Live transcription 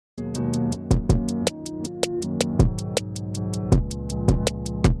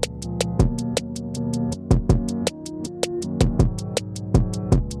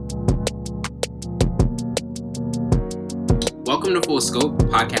Full Scope, a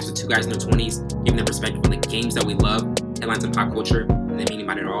podcast with two guys in their 20s, giving their perspective on the games that we love, headlines and pop culture, and then meaning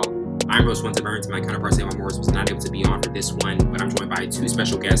about it all. I'm Rose Winter Burns, and my counterpart, Savon Morris, was not able to be on for this one, but I'm joined by two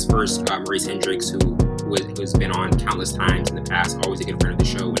special guests. First, Maurice Hendricks, who's been on countless times in the past, always a good friend of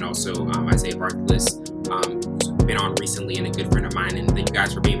the show, and also Isaiah Bartheless, who's been on recently and a good friend of mine. And thank you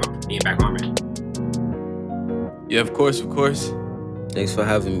guys for being back on, man. Yeah, of course. Thanks for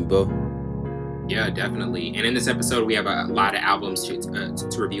having me, bro. Yeah, definitely. And in this episode, we have a lot of albums to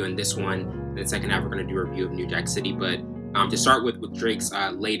review in this one. In the second half, we're going to do a review of New Jack City. But to start with Drake's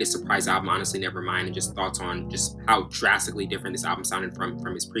latest surprise album, Honestly Nevermind, and just thoughts on just how drastically different this album sounded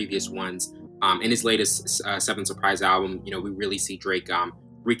from his previous ones. In his latest seventh surprise album, we really see Drake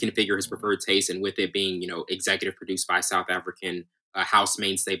reconfigure his preferred taste, and with it being, executive produced by South African house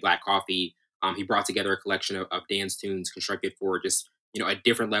mainstay Black Coffee, he brought together a collection of dance tunes constructed for just a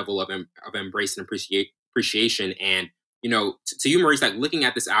different level of embrace and appreciation. And to you, Maurice, like looking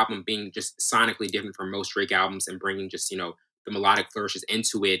at this album being just sonically different from most Drake albums and bringing just the melodic flourishes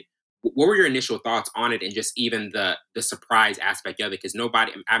into it, what were your initial thoughts on it, and just even the surprise aspect of it? Because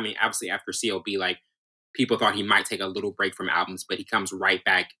obviously after CLB, like people thought he might take a little break from albums, but he comes right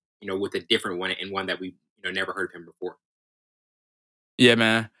back with a different one, and one that we never heard of him before. Yeah,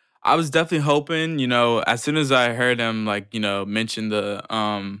 man. I was definitely hoping, as soon as I heard him mention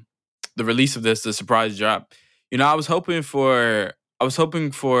the release of the surprise drop, I was hoping for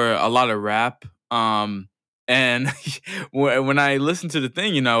a lot of rap. And when I listened to the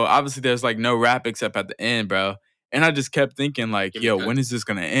thing, obviously there's like no rap except at the end, bro. And I just kept thinking like, when is this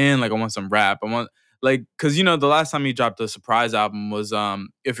gonna end? Like I want some rap. I want because the last time he dropped a surprise album was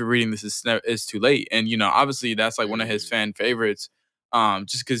If You're Reading This Is Too Late, and obviously that's like one of his fan favorites.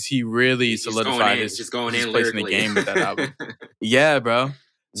 Just because he really solidified his place in the game with that album. Yeah, bro.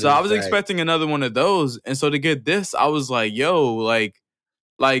 So I was expecting another one of those, and so to get this, I was like, yo, like,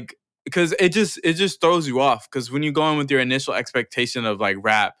 because it just throws you off. Because when you go in with your initial expectation of like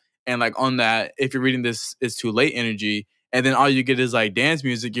rap and like on that, If You're Reading This Is Too Late energy, and then all you get is like dance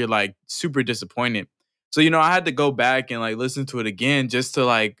music, you're like super disappointed. So I had to go back and like listen to it again just to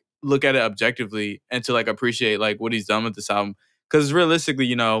like look at it objectively and to like appreciate like what he's done with this album. Because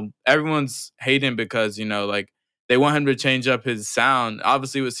realistically, everyone's hating because like they want him to change up his sound.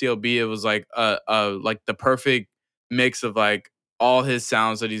 Obviously, with CLB, it was like like the perfect mix of like all his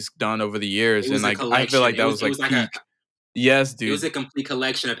sounds that he's done over the years, and like I feel like that was like peak. Yes, dude. It was a complete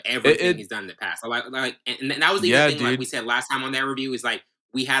collection of everything he's done in the past. And that was the thing. Dude. Like we said last time on that review, is like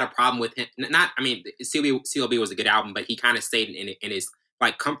we had a problem with him. CLB was a good album, but he kind of stayed in his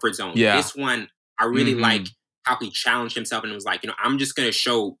like comfort zone. Yeah. This one, I really like how he challenged himself and was like, I'm just going to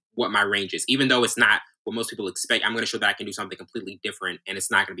show what my range is. Even though it's not what most people expect, I'm going to show that I can do something completely different, and it's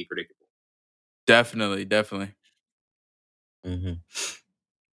not going to be predictable. Definitely. Mm-hmm.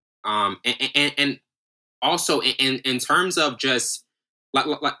 And also in terms of just like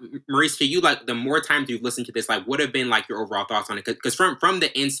Maurice, for you, like the more times you've listened to this, like what have been like your overall thoughts on it? Because from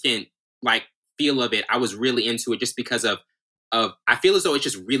the instant like feel of it, I was really into it just because of I feel as though it's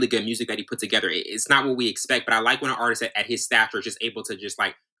just really good music that he put together. It's not what we expect, but I like when an artist at his stature is just able to just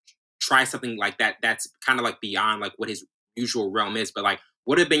like try something like that that's kind of like beyond like what his usual realm is. But like,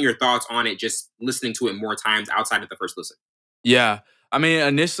 what have been your thoughts on it just listening to it more times outside of the first listen? Yeah. I mean,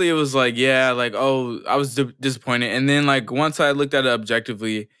 initially it was like, I was disappointed. And then like once I looked at it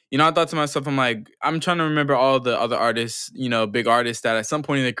objectively, I thought to myself, I'm like, I'm trying to remember all the other artists, big artists that at some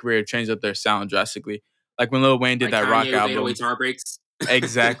point in their career changed up their sound drastically. Like when Lil Wayne did that rock album. Heartbreaks.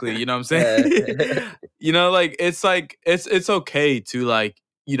 Exactly. You know what I'm saying? Like it's okay to like,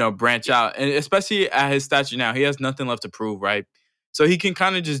 branch out. And especially at his stature now, he has nothing left to prove, right? So he can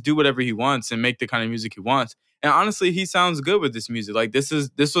kind of just do whatever he wants and make the kind of music he wants. And honestly, he sounds good with this music. Like this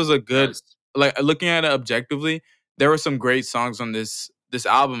was a good, like looking at it objectively, there were some great songs on this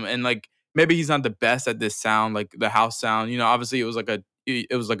album. And like maybe he's not the best at this sound, like the house sound. Obviously it was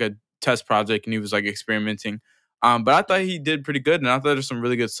like a test project and he was like experimenting. But I thought he did pretty good, and I thought there's some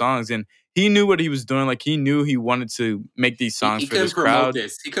really good songs, and he knew what he was doing. Like he knew he wanted to make these songs for this crowd.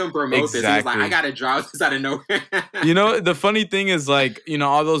 He couldn't promote this. He was like, I gotta drop this out of nowhere. The funny thing is like,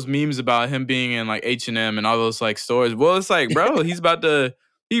 all those memes about him being in like H&M and all those like stores. Well, it's like, bro, he's about to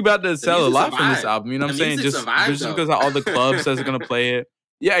sell a lot from this album. You know what I'm saying? Just because all the clubs that's gonna play it.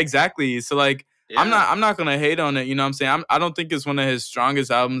 Yeah, exactly. So like, I'm not gonna hate on it. You know what I'm saying? I don't think it's one of his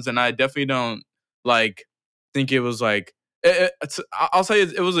strongest albums, and I definitely don't like think it was like I'll say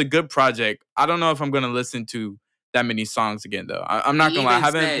it was a good project. I don't know if I'm gonna listen to that many songs again though. I'm not gonna lie. I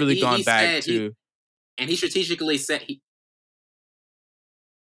haven't really gone back to. And he strategically said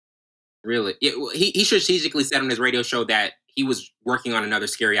Really? He strategically said on his radio show that he was working on another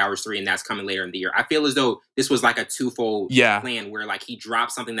Scary Hours 3, and that's coming later in the year. I feel as though this was like a twofold Yeah. plan where like he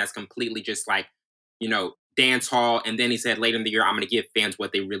dropped something that's completely just like, dance hall, and then he said later in the year, I'm gonna give fans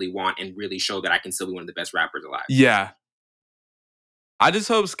what they really want and really show that I can still be one of the best rappers alive. Yeah. I just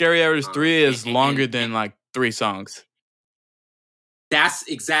hope Scary Hours 3 And, is longer and than like 3 songs. that's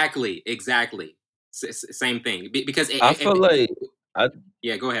exactly same thing because I feel like I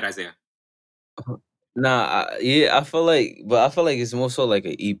yeah. Go ahead, Isaiah. nah, yeah, I feel like it's more so like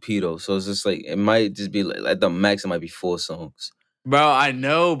an EP though. So it's just like it might just be like at the max, it might be 4 songs. Bro, I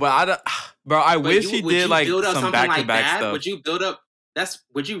know, but I don't bro, I But wish he would did you like build up some something like back-to-back that? stuff.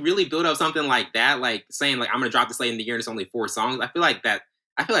 Would you really build up something like that? Like saying like I'm gonna drop this late in the year and it's only 4 songs. I feel like that's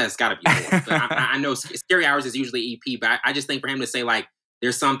gotta be more. But I know Scary Hours is usually EP, but I just think for him to say like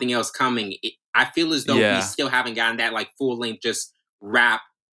there's something else coming, I feel as though we Yeah. still haven't gotten that like full length just rap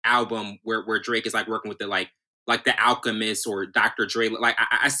album where Drake is like working with the like the Alchemist or Dr. Dre. Like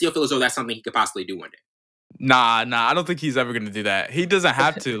I still feel as though that's something he could possibly do one day. Nah, I don't think he's ever gonna do that. He doesn't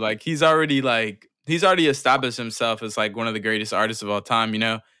have to. He's already established himself as like one of the greatest artists of all time,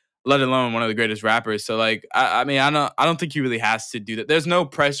 let alone one of the greatest rappers. So like I mean, I don't think he really has to do that. There's no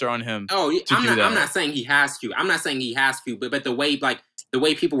pressure on him Oh, to do that. I'm not saying he has to. I'm not saying he has to, but the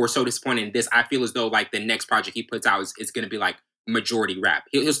way people were so disappointed in this, I feel as though like the next project he puts out is going to be like majority rap.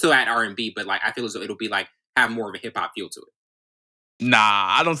 He'll still add R&B, but like I feel as though it'll be like have more of a hip hop feel to it. Nah,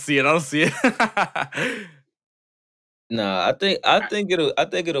 I don't see it. Nah, I think it'll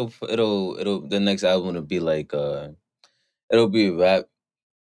the next album will be like it'll be rap.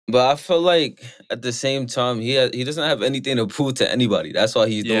 But I feel like at the same time he doesn't have anything to prove to anybody. That's why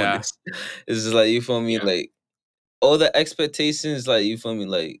he's doing Yeah. this. It's just like you feel me, Yeah. like all the expectations, like you feel me,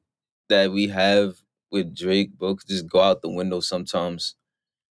 like that we have with Drake, bro, could just go out the window sometimes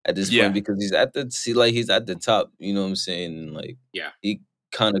at this Yeah. point because he's at the top. You know what I'm saying? And like Yeah. he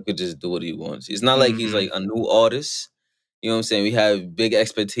kind of could just do what he wants. It's not like he's like a new artist. You know what I'm saying? We have big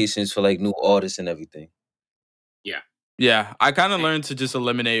expectations for like new artists and everything. Yeah. Yeah, I kind of learned to just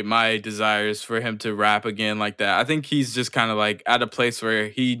eliminate my desires for him to rap again like that. I think he's just kind of like at a place where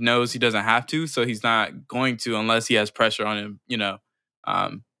he knows he doesn't have to, so he's not going to unless he has pressure on him.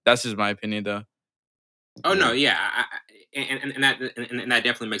 That's just my opinion, though. Oh no, yeah, and that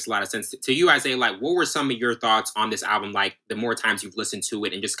definitely makes a lot of sense to you, Isaiah. Like, what were some of your thoughts on this album? Like, the more times you've listened to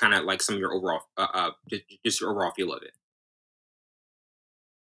it, and just kind of like some of your overall, just your overall feel of it.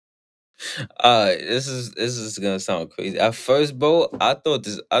 This is gonna sound crazy. At first, bro, I thought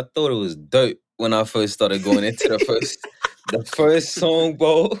it was dirt when I first started going into the first song,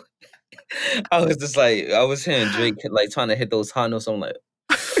 bro. I was just like, I was hearing Drake like trying to hit those high notes. I'm like,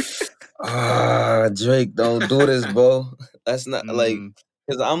 Drake, don't do this, bro. That's not like,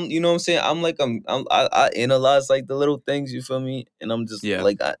 cause you know what I'm saying. I analyze like the little things, you feel me, and I'm just Yeah.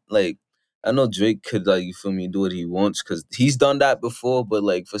 I know Drake could like you feel me do what he wants because he's done that before, but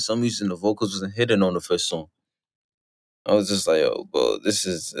like for some reason the vocals wasn't hitting on the first song. I was just like, oh, bro, this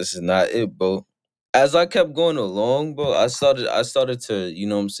is not it, bro. As I kept going along, bro, I started to you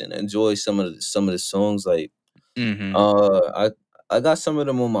know what I'm saying enjoy some of the songs like I got some of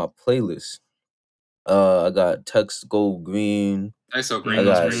them on my playlist. I got Text Gold Green. That's so great. I It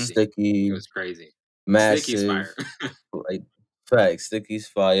was got crazy. It Sticky, was crazy. Sticky's Massive, fire. like facts. Sticky's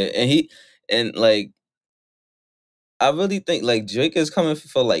fire, and like I really think like Drake is coming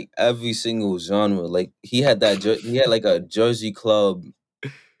for like every single genre. Like he had he had like a Jersey Club,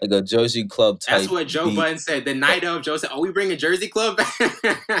 like a Jersey Club That's type what Joe beat. Budden said the night of. Joe said, "Oh, we bring a Jersey Club back."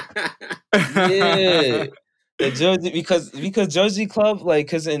 Yeah. The Jersey because Jersey Club like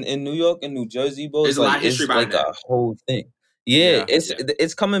because in New York and New Jersey, bro, There's it's a lot like of history it's behind like that. a whole thing. Yeah, Yeah.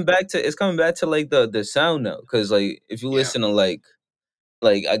 it's coming back to like the sound now because like if you Yeah. listen to like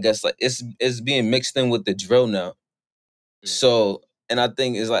I guess like it's being mixed in with the drill now. So and I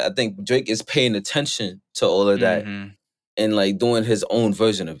think Drake is paying attention to all of that and like doing his own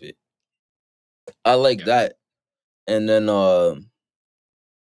version of it. I like Yeah. that. And then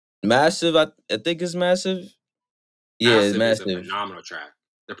Massive, I think it's Massive. Yeah, Massive is a Massive. phenomenal track.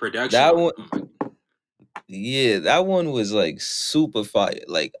 The production That on one, it. Oh my God. yeah, that one was like super fire.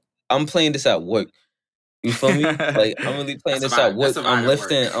 Like I'm playing this at work. You feel me? Like I'm really playing That's a this at vibe. That's work. a vibe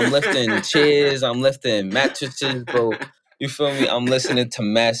at work. I'm lifting chairs, I'm lifting mattresses, bro. You feel me? I'm listening to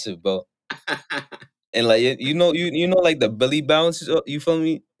Massive, bro. And like you know like the Billy Bounce, you feel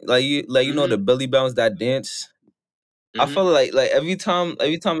me? Like you know the Billy Bounce, that dance. I feel like every time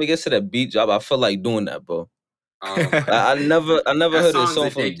it gets to the beat drop, I feel like doing that, bro. Oh my I God. never That heard a song's song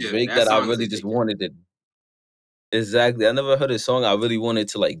from addictive. Drake That that I song is really just addictive. wanted to. Exactly, I never heard a song I really wanted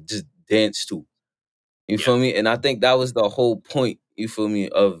to like just dance to. You Yeah. feel me? And I think that was the whole point, you feel me,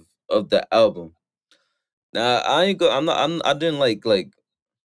 of the album. Now I ain't go I didn't like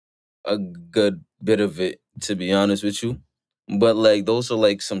a good bit of it, to be honest with you. But like those are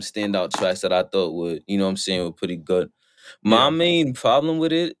like some standout tracks that I thought would, you know what I'm saying, were pretty good. My Yeah. main problem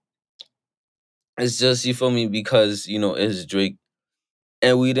with it is just, you feel me, because it's Drake,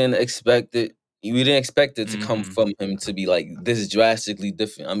 and we didn't expect it. We didn't expect it to come Mhm. from him to be like this drastically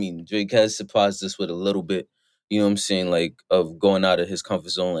different. I mean, Drake has surprised us with a little bit, you know what I'm saying, like of going out of his comfort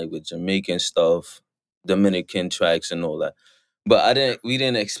zone, like with Jamaican stuff, Dominican tracks and all that. But Yeah. we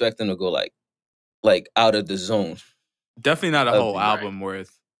didn't expect him to go like out of the zone Definitely not a of whole it. Right. album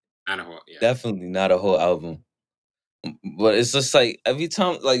worth. I know. Yeah. Definitely not a whole album. But it's just like every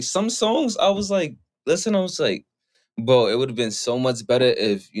time, like some songs, I was like, listen, I was like, bro, it would have been so much better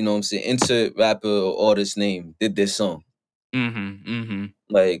if, you know what I'm saying, insert rapper or artist name did this song. Mhm. Mhm.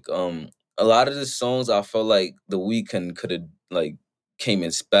 Like, a lot of the songs I felt like The Weeknd could have like came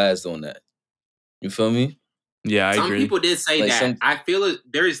and spazzed on that. You feel me? Yeah, I Some agree. people did say Like that. some I feel it.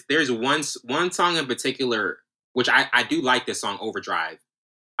 There's one song in particular which I do like this song Overdrive.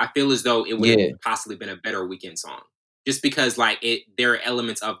 I feel as though it would have yeah, possibly been a better Weekend song, just because like there are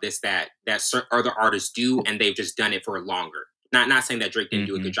elements of this that other artists do, and they've just done it for longer. Not saying that Drake didn't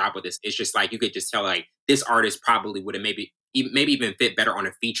do a good Mhm. job with this. It's just like you could just tell like this artist probably would have maybe even fit better on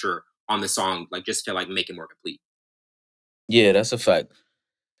a feature on the song, like just to like make it more complete. yeah, that's a fact.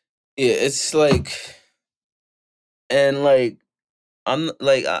 Yeah, it's like, and like I'm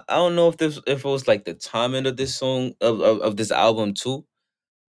like I don't know if it was like the timing of this song of this album too,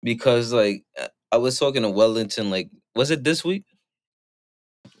 because like I was talking to Wellington, like was it this week?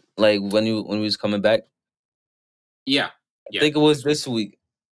 Like when we was coming back, Yeah, I yeah, think it was this week. this week,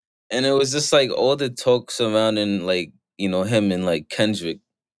 and it was just like all the talk surrounding like him and like Kendrick.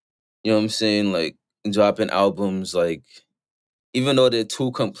 You know what I'm saying? Like dropping albums, like even though they're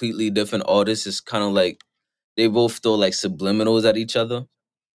two completely different artists, it's kind of like they both throw like subliminals at each other.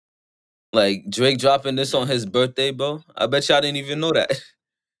 Like Drake dropping this on Mhm. his birthday, bro. I bet y'all didn't even know that.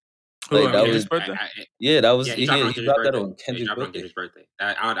 Who Like on that Yeah, was Kendrick's birthday? yeah, that was yeah. He dropped it on he Kendrick's dropped that birthday. on Yeah, he Kendrick's dropped it on birthday. Kendrick's birthday.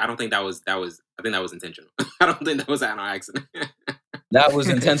 I don't think that was that was. I think that was intentional. I don't think that was on accident. That was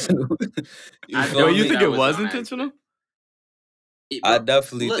intentional. You I feel Wait, don't you think think me? that it was was on accident. intentional? I Bro,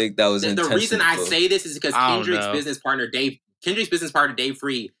 definitely look, think that was the reason intentional, I bro. say this is because I don't know. Kendrick's business partner Dave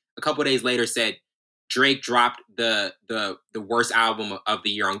Free, a couple days later said Drake dropped the worst album of the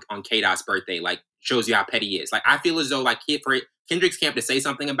year on K Dot's birthday. Like shows you how petty he is. Like I feel as though like for Kendrick's camp to say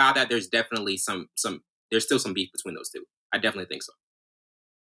something about that, there's definitely some there's still some beef between those two. I definitely think so.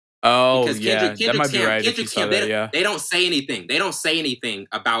 Oh, Because yeah. That might be right if you Kendrick's saw camp, that, yeah. they don't say anything. They don't say anything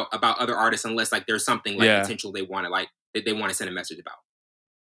about other artists unless like there's something like Yeah. potential they want to like that they want to send a message about.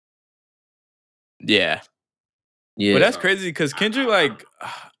 Yeah. But Yeah. that's So crazy because Kendrick, I don't like, know.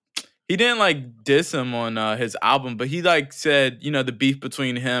 he didn't like diss him on his album, but he like said, the beef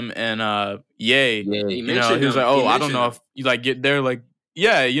between him and Ye. Yeah. He He mentioned was like, them. He "Oh, I don't mentioned know them. if you like get they're like,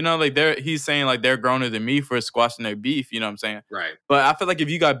 yeah, like he's saying like they're growner than me for squashing their beef, you know what I'm saying? Right. But I feel like if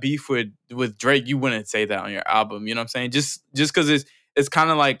you got beef with Drake, you wouldn't say that on your album, you know what I'm saying? Just because it's kind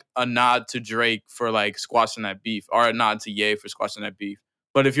of like a nod to Drake for like squashing that beef, or a nod to Ye for squashing that beef.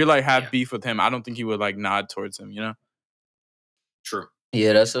 But if you're like have Yeah. beef with him, I don't think he would like nod towards him, you know? True.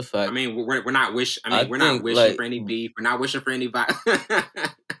 Yeah, that's a I fact. mean, we're not I we're not think wishing for any beef. We're not wishing for anybody. yeah,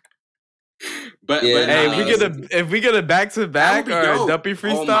 but Hey, I if we mean, nah, get a back to that would back be or a dope. Duppy Oh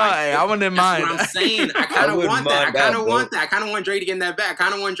freestyle, my hey, I god, wouldn't that's what mind. I'm saying. I I kind of wouldn't want that. I mind kind that, of bro. want that. I kind of want Drake to get in that back. I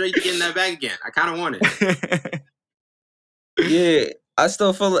kind of want Drake to get in that back again. I kind of want it. Yeah, I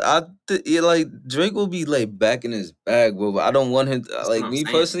still feel like yeah, like Drake will be like back in his bag, bro. But I don't want him That's what like I'm me saying.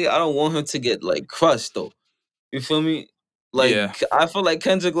 personally. I don't want him to get like crushed though. You feel me? Like Yeah. I feel like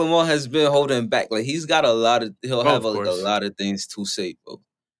Kendrick Lamar has been holding back. Like he's got a lot of he'll Oh, have of like a course. lot of things to say, bro.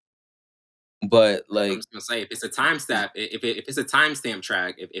 But I'm like just gonna say if it's a timestamp, if it's a timestamp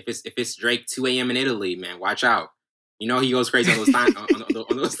track, if it's Drake 2 a.m. in Italy, man, watch out. You know he goes crazy on those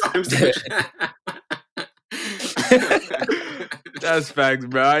on those timestamp tracks. That's facts,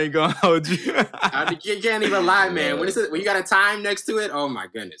 bro. I ain't gonna hold you. You can't even lie, man. yeah. When you got a time next to it, oh my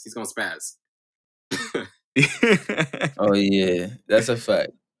goodness, he's gonna spaz. Oh yeah, that's a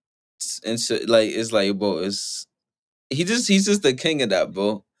fact. And so, like it's like, bro, he's just the king of that,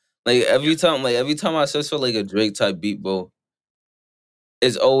 bro. Like Yeah, every time I search for like a Drake type beat, bro,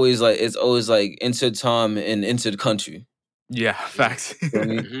 it's always like enter Tom and enter the country. Yeah, yeah. facts. Feel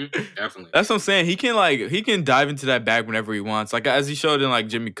me? Definitely. That's what I'm saying. He can dive into that bag whenever he wants, like as he showed in like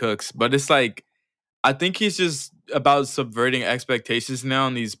Jimmy Cooks. But it's like I think he's just about subverting expectations now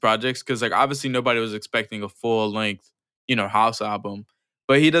in these projects because like obviously nobody was expecting a full length, house album.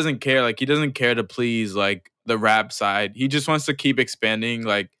 But he doesn't care. Like he doesn't care to please like the rap side. He just wants to keep expanding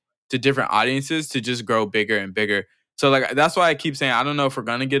like to different audiences to just grow bigger and bigger. So like that's why I keep saying I don't know if we're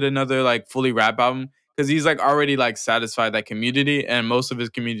gonna get another like fully rap album because he's like already like satisfied that community and most of his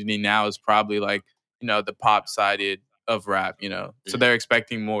community now is probably like the pop sided of rap. So Mhm. they're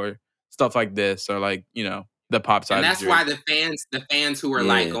expecting more stuff like this or like the pop And side of that's why Drake. the fans who are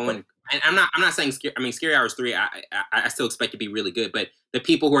like Yeah, going, and I'm not saying Scary Hours 3, I still expect to be really good, but the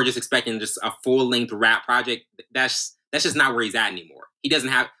people who are just expecting just a full length rap project, that's just not where he's at anymore. He doesn't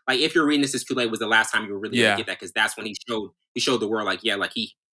have, like, if you're reading This Is Too Late was the last time you were really gonna Yeah, get that because that's when he showed the world, like, yeah, like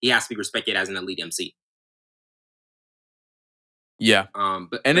he has to be respected as an elite MC. yeah, and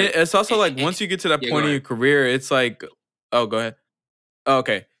But it's also like and- once you get to that yeah, go point in ahead. your career, it's like, oh, go ahead. Oh,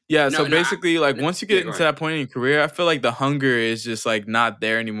 okay. Yeah, so No, no, basically, like no, once you yeah, get go into ahead. that point in your career, I feel like the hunger is just like not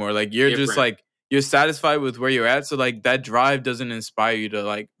there anymore. Like you're just Different, like you're satisfied with where you're at, so like that drive doesn't inspire you to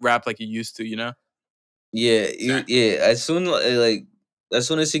like rap like you used to, you know? exactly. yeah. As soon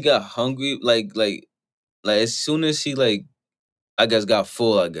as he got hungry, as soon as he like I guess got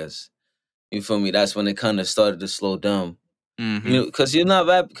full, I guess. You feel me? That's when it kind of started to slow down. Mhm. Because you're not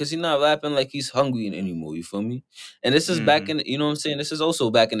rapping like he's hungry anymore. You feel me? And this is back Mhm. in, you know what I'm saying. This is also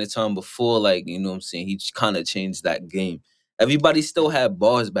back in the time before, like, you know what I'm saying. He kind of changed that game. Everybody still Mhm. had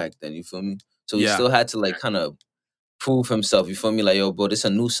bars back then. You feel me? So he Yeah. still had to like Exactly. kind of prove himself. You feel me? Like, yo, bro, this a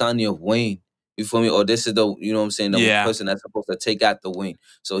new signing of Wayne. You feel me? Or this is the, you know what I'm saying, the Yeah. person that's supposed to take out the Wayne.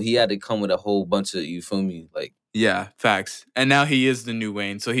 So he had to come with a whole bunch of, you feel me? Like, Yeah, facts. And now he is the new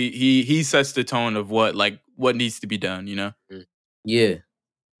Wayne. So he sets the tone of what needs to be done, you know? Mhm. yeah.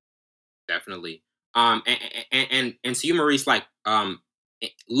 Definitely. And to you, Maurice, like,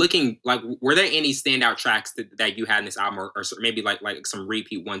 looking like, were there any standout tracks that you had in this album, or maybe like some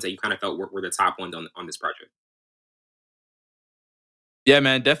repeat ones that you kind of felt were the top ones on this project? Yeah,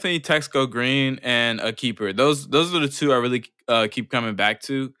 man, definitely Text Go Green and a keeper. Those are the two I really keep coming back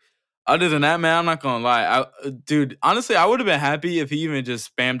to. Other than that, man, I'm not gonna lie, dude. Honestly, I would have been happy if he even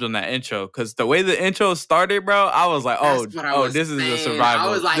just spammed on that intro, because the way the intro started, bro, I was like, That's oh, what I oh, was this is a saying. I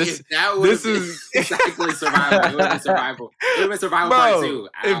was survival. like, This, if that would have this been is, exactly survival, it would have been survival. It would have been survival part bro. two.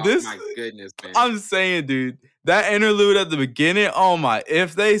 If Oh this, my goodness, man. I'm saying, dude, that interlude at the beginning, oh my,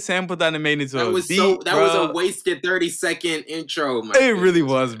 if they sampled that and made it to a beat, That was a bro. wasted 30-second intro. My It really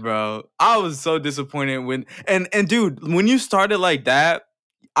goodness, was, man. bro. I was so disappointed when and dude, when you started like that,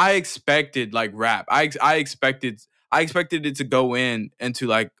 I expected like rap. I expected it to go into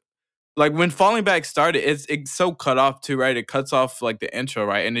like when Falling Back started, it's so cut off too, right? It cuts off like the intro,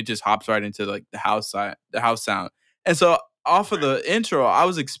 right? And it just hops right into like the house sound. And so off of Right. the intro, I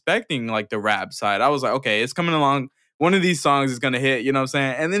was expecting like the rap side. I was like, okay, it's coming along. One of these songs is gonna hit, you know what I'm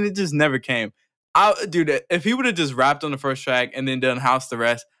saying? And then it just never came. Dude, if he would have just rapped on the first track and then done house the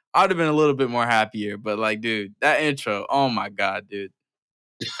rest, I would have been a little bit more happier. But like, dude, that intro, oh my god, dude.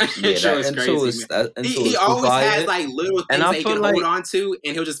 Yeah, Intro that is intro crazy, is man. that He intro he is too always has fire. like little And things I that he feel can hold like on to,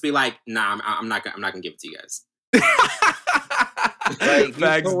 and he'll just be like, "Nah, I'm not gonna give it to you guys. you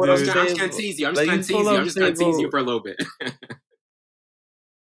Facts, feel what I'm I'm just dude. gonna, I'm just saying, gonna bro? tease you. I'm just Like gonna you feel tease what you. I'm I'm just gonna saying, tease you bro? for a little bit."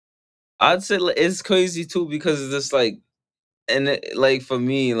 I'd say like, it's crazy too because it's just like like for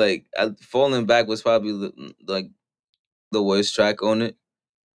me, like Falling Back was probably like the worst track on it.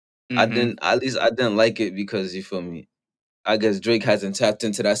 Hmm. I didn't like it because you feel me. I guess Drake hasn't tapped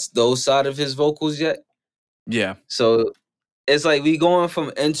into those side of his vocals yet. Yeah. So it's like we going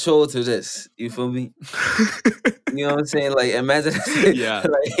from intro to this. You feel me? You know what I'm saying? Like imagine Yeah.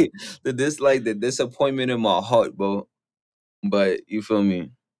 like the disappointment in my heart, bro. But you feel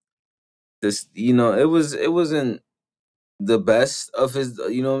me? This it wasn't the best of his,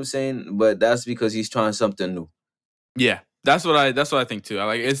 you know what I'm saying? But that's because he's trying something new. Yeah. That's what I think too. I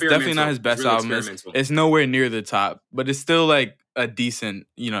like it's definitely not Experimental. his It's best really album. experimental. It's nowhere near the top, but it's still like a decent,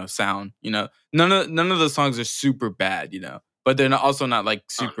 sound, None of the songs are super bad, But they're also not like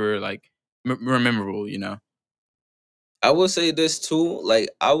Oh no. super like memorable. I will say this too, like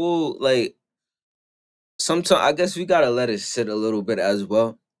I will like sometimes I guess we gotta let it sit a little bit as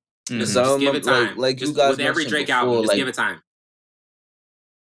well. Cause Mhm. I Just give it remember time. like you Just guys with every mentioned Drake album, before, just like give it time.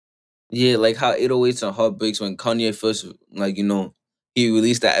 yeah, like how 808s and Heartbreaks when Kanye first like, he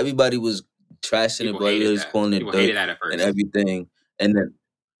released that, everybody was trashing it, People but hated everybody was that. calling it People dirt hated that at and first. everything. And then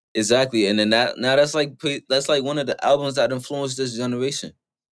exactly. And then that now that's like one of the albums that influenced this generation.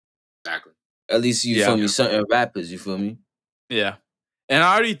 Exactly. At least you feel Yeah. me, Yeah. certain rappers, you feel me? Yeah. And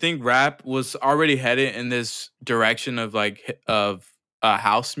I already think rap was already headed in this direction of like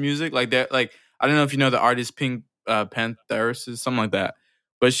house music. Like that, like I don't know if you know the artist Pantheris, something like that.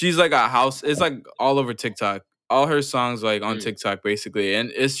 But she's like a house. It's like all over TikTok. All her songs like on Mm. TikTok basically,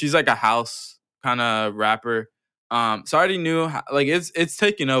 and she's like a house kind of rapper. So I already knew like it's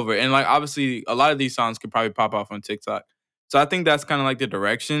taking over, and like obviously a lot of these songs could probably pop off on TikTok. So I think that's kind of like the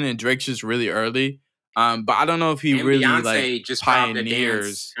direction, and Drake's just really early. But I don't know if he And really like Beyonce just dropped a dance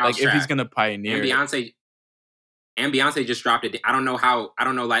pioneers, house like if he's track. gonna And pioneer it. Beyonce just dropped it. I don't know how. I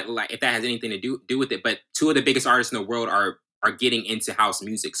don't know like if that has anything to do with it. But two of the biggest artists in the world are getting into house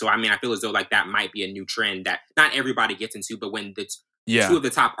music. So I mean, I feel as though like that might be a new trend that not everybody gets into. But when the two Yeah, of the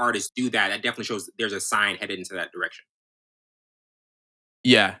top artists do that, that definitely shows there's a sign headed into that direction.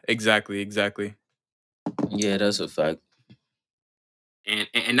 yeah, exactly. Yeah, that's a fact. And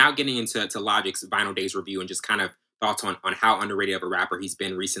now getting into Logic's Vinyl Days review and just kind of thoughts on how underrated of a rapper he's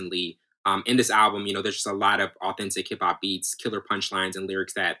been recently. In this album, there's just a lot of authentic hip hop beats, killer punchlines, and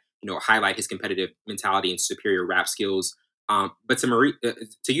lyrics that highlight his competitive mentality and superior rap skills. But to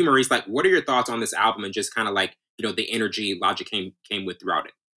you, Maurice, like, what are your thoughts on this album and just kind of like the energy Logic came with throughout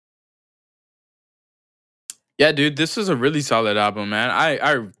it? Yeah, dude, this was a really solid album, man.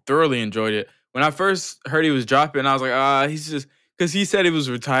 I thoroughly enjoyed it. When I first heard he was dropping, I was like, he's just because he said he was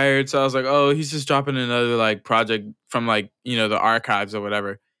retired, so I was like, oh, he's just dropping another like project from like the archives or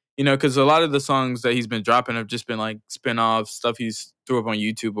whatever. Because a lot of the songs that he's been dropping have just been like spin-off stuff he's threw up on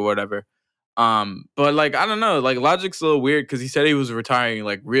YouTube or whatever. But like I don't know, like Logic's a little weird because he said he was retiring,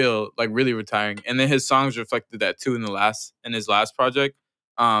 like really retiring, and then his songs reflected that too in his last project.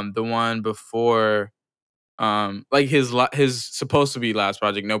 The one before like his supposed to be last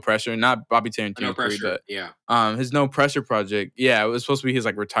project, No Pressure, not Bobby No Tarantino 3, pressure. but Yeah. his No Pressure project. Yeah, it was supposed to be his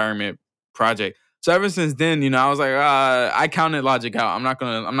like retirement project. So ever since then, I was like, I counted Logic out. I'm not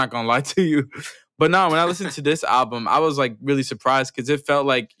gonna lie to you. But no, when I listened to this album, I was like really surprised because it felt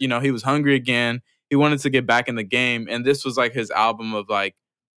like he was hungry again. He wanted to get back in the game, and this was like his album of like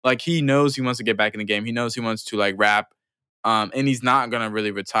he knows he wants to get back in the game. He knows he wants to like rap, and he's not gonna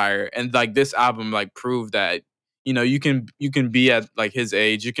really retire. And like this album like proved that you can be at like his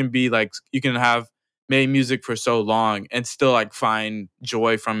age, you can be like you can have made music for so long and still like find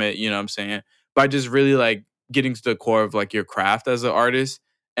joy from it. You know what I'm saying? By just really like getting to the core of like your craft as an artist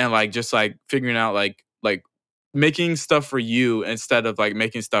and like just like figuring out like making stuff for you instead of like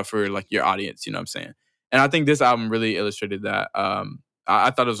making stuff for like your audience. You know what I'm saying? And I think this album really illustrated that.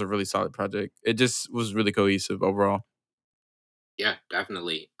 I thought it was a really solid project. It just was really cohesive overall. Yeah,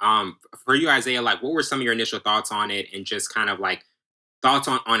 definitely. For you, Isaiah, like, what were some of your initial thoughts on it, and just kind of like thoughts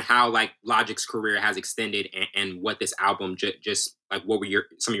on how like Logic's career has extended, and what this album just like what were your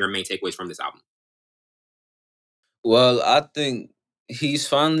some of your main takeaways from this album? Well, I think he's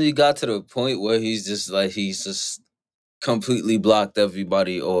finally got to the point where he's just completely blocked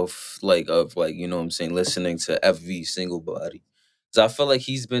everybody off, like of like you know what I'm saying, listening to every single body. So I feel like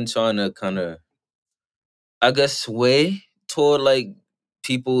he's been trying to kind of, I guess, sway toward like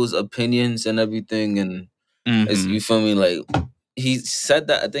people's opinions and everything, and it's, Hmm. you feel me, like he said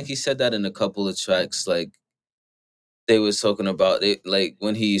that. I think he said that in a couple of tracks, like they was talking about it, like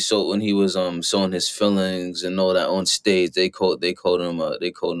when he was showing his feelings and all that on stage. They called him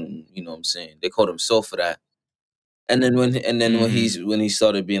you know what I'm saying, they called him so for that. And then when he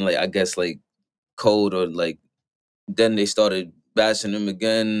started being like, I guess, like cold or like, then they started bashing him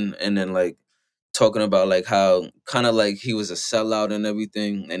again, and then like talking about like how kind of like he was a sellout and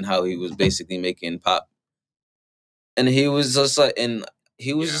everything, and how he was basically making pop. And he was Yeah,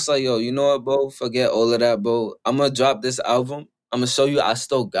 just like, yo, you know what, bro? Forget all of that, bro. I'm gonna drop this album. I'm gonna show you I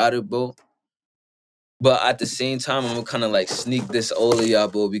still got it, bro. But at the same time, I'm gonna kind of like sneak this all of y'all,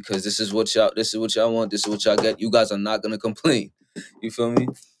 bro, because this is what y'all want, this is what y'all get. You guys are not gonna complain. You feel me?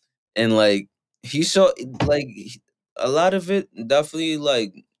 And like he saw like a lot of it definitely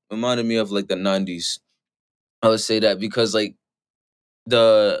like reminded me of like the '90s. I would say that because like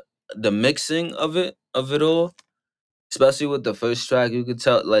the the mixing of it all, especially with the first track, you could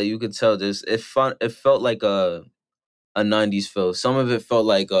tell this. It felt like a '90s feel. Some of it felt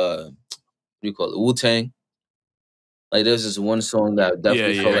like what do you call it, Wu Tang. Like there's this one song yeah, that Yeah,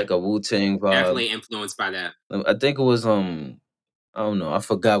 definitely felt yeah. yeah. like a Wu Tang vibe. Definitely influenced by that. I think it was I don't know. I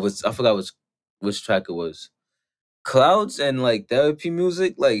forgot which track it was. Clouds and like therapy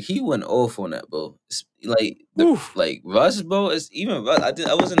music, like he went off on that, bro. Like the Oof. like Russ, bro. It's even Russ.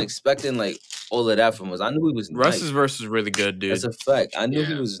 I wasn't expecting like all of that from us. I knew he was Russ's nice. verse is really good, That's dude. a fact. I knew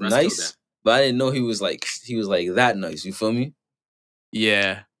he Yeah, was Russ killed that. nice, but I didn't know he was like that nice. You feel me?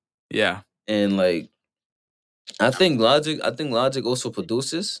 Yeah. Yeah. And like I think Logic also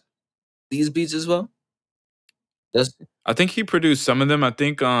produces these beats as well. That's I think he produced some of them. I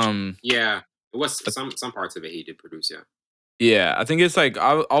think Yeah, It was some parts of it he did produce. Yeah. Yeah, I think it's like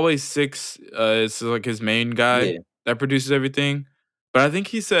Always Six. It's like his main guy Yeah. that produces everything. But I think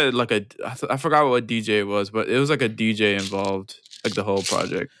he said like I forgot what DJ it was, but it was like a DJ involved, like the whole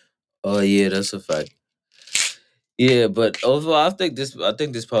project. Oh yeah, that's a fact. Yeah, but overall, I think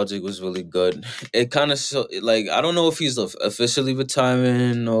this project was really good. It kind of like I don't know if he's officially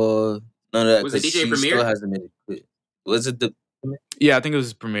retiring or none of that Was it because DJ he still Premier? hasn't made it clear. Was it the? Yeah, I think it was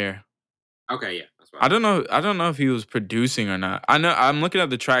his premiere. Okay, yeah, that's what I I thought. don't know. I don't know if he was producing or not. I know I'm looking at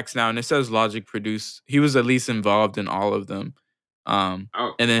the tracks now, and it says Logic produced. He was at least involved in all of them.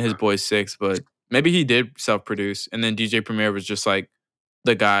 Oh, And then his okay. boy Six, but maybe he did self produce, and then DJ Premier was just like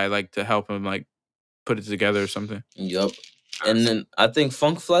the guy, like to help him like put it together or something. Yup. I And see. then I think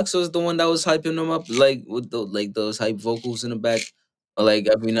Funk Flex was the one that was hyping him up, like with those hype vocals in the back, like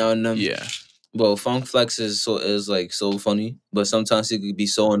every now and then. Yeah. Bro, Funk Flex is like so funny, but sometimes he could be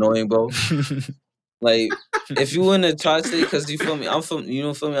so annoying, bro. Like if you in the tri-state, cause you feel me, I'm from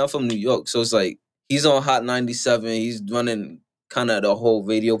feel me, I'm from New York, so it's like he's on Hot 97, he's running kind of the whole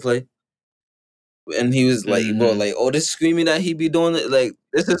radio play, and he was like, bro, hmm like all this screaming that he be doing, like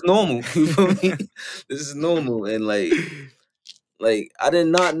this is normal, you feel me? This is normal, and like I did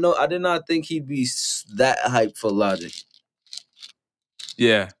not think he'd be that hyped for Logic.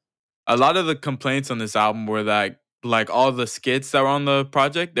 Yeah. A lot of the complaints on this album were that like all the skits that were on the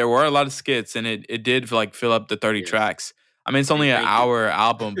project, there were a lot of skits and it did like fill up the 30 Yes, tracks. I mean, it's only an thank you. hour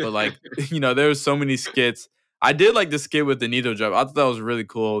album, but like, there was so many skits. I did like the skit with the needle drop. I thought that was really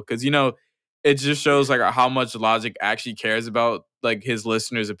cool because it just shows Yeah, like how much Logic actually cares about like his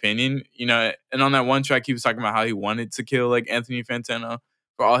listeners' opinion. And on that one track, he was talking about how he wanted to kill like Anthony Fantano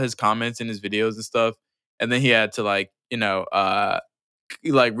for all his comments in his videos and stuff. And then he had to like,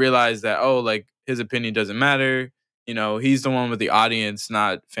 like realize that like his opinion doesn't matter. He's the one with the audience,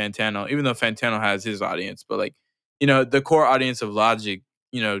 not Fantano. Even though Fantano has his audience, but like the core audience of Logic,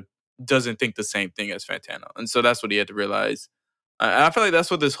 you know, doesn't think the same thing as Fantano, and so that's what he had to realize. And I feel like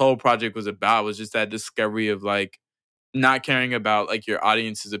that's what this whole project was about, was just that discovery of like not caring about like your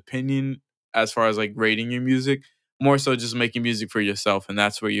audience's opinion as far as like rating your music, more so just making music for yourself, and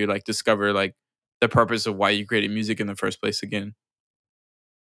that's where you like discover like the purpose of why you created music in the first place again.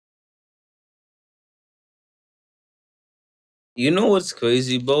 You know what's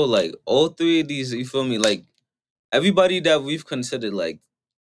crazy, bro? Like all three of these, you feel me? Like everybody that we've considered, like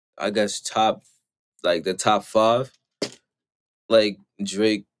I guess top, like the top five, like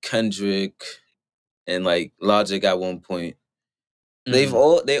Drake, Kendrick, and like Logic at one point.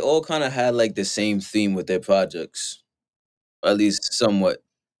 Mhm. They all kind of had like the same theme with their projects, at least somewhat.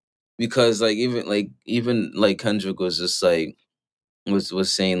 Because even like Kendrick was just like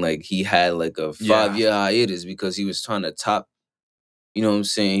was saying like he had like a five Yeah. year hiatus because he was trying to top, you know what I'm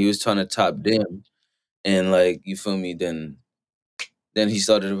saying? He was trying to top them. And like you feel me, then he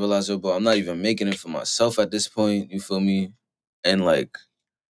started to realize, oh, but I'm not even making it for myself at this point. You feel me? And like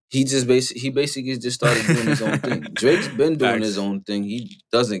he basically just started doing his own thing. Drake's been doing his Facts. own thing. He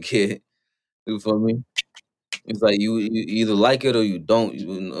doesn't care. You feel me? It's like you either like it or you don't.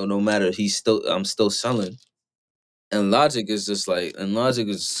 No matter. I'm still selling. And Logic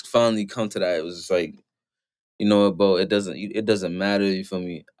is finally come to that. It was just like, you know what, bro? It doesn't matter. You feel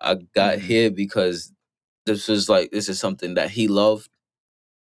me? I got Mhm. here because this is something that he loved,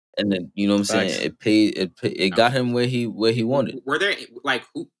 and then you know what I'm saying. Facts. It no. got him where he wanted. Were there like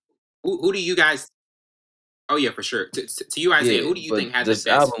who do you guys? Oh yeah, for sure. To you, Isaiah, Yeah, who do you but think had the this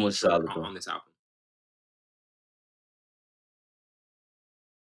best album was feature solid, bro. on this album?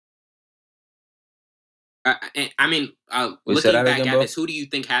 I mean, Wait, say looking that back again, at bro. this, who do you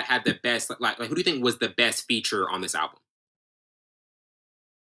think had the best? Like who do you think was the best feature on this album?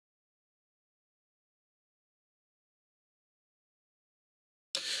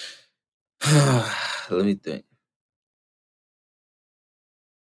 Let me think.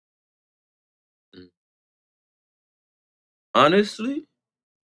 Mm. Honestly,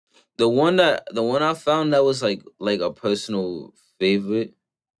 the one I found that was like a personal favorite,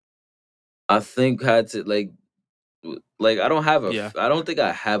 I think had to like Yeah. I don't think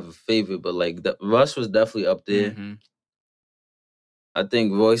I have a favorite, but like the Rush was definitely up there. Mhm. I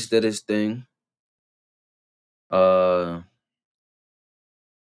think Royce did his thing. Uh,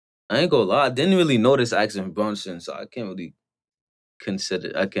 I ain't gonna lie, I didn't really notice Action Bronson, so I can't really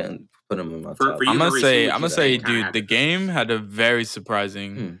consider. I can't put him in my For top you, Maurice, who I'm would you gonna because I say, say don't. kind of dude, had the best?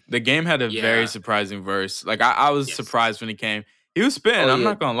 Hmm. the game had a very Yeah. surprising verse. Like I was Yes. surprised when he came. He was spitting. Oh I'm yeah.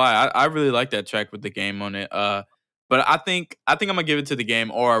 not gonna lie. I really like that track with the game on it. But I think I'm gonna give it to the game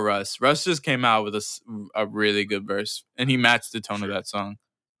or Russ. Russ just came out with a really good verse, and he matched the tone of Sure. that song.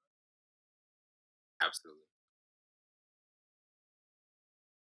 Absolutely.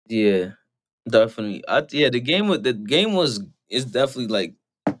 Yeah, definitely. Yeah, the game was is definitely like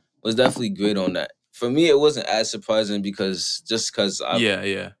was definitely great on that. For me, it wasn't as surprising because just because Yeah,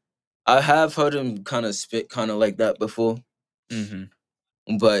 yeah. I have heard him kind of spit kind of like that before, Hmm.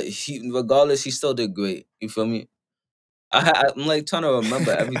 but he regardless he still did great. You feel me? I'm like trying to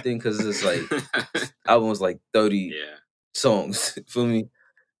remember everything because it's like this album was like 30 Yeah, songs. For me,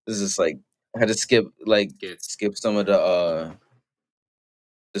 it's just like I had to skits. skip some of the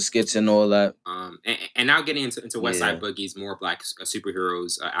skits and all that. And now getting into West Side Yeah, Boogie's more Black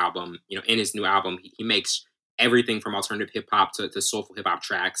Superheroes album. In his new album, he makes everything from alternative hip hop to soulful hip hop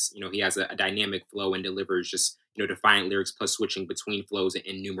tracks. He has a dynamic flow and delivers just defiant lyrics plus switching between flows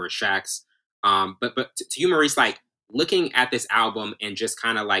in numerous tracks. But to you, Maurice, like looking at this album and just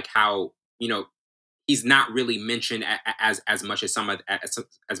kind of like how he's not really mentioned as much as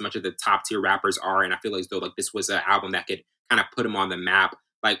as much of the top tier rappers are, and I feel as though like this was an album that could kind of put him on the map.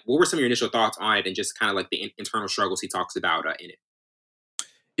 Like, what were some of your initial thoughts on it, and just kind of like the internal struggles he talks about in it?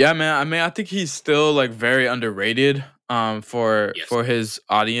 Yeah, man. I mean, I think he's still like very underrated Yes. for his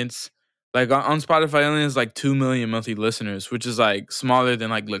audience. Like on Spotify, he only has like 2 million monthly listeners, which is like smaller than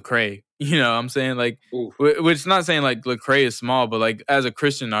like Lecrae. You know, what I'm saying like, Oof. which not saying like Lecrae is small, but like as a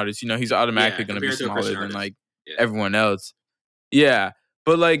Christian artist, he's Yeah, automatically gonna be compared to a smaller Christian than artist. like Yeah. everyone else. Yeah,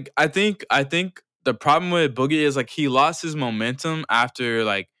 but, like, I think the problem with Boogie is, like, he lost his momentum after,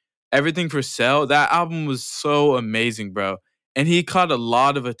 like, Everything for Sale. That album was so amazing, bro, and he caught a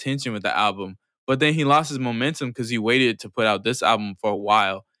lot of attention with the album, but then he lost his momentum because he waited to put out this album for a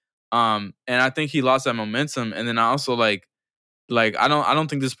while, and I think he lost that momentum, and then I also, like, I don't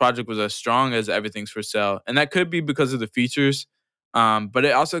think this project was as strong as Everything's for Sale, and that could be because of the features, but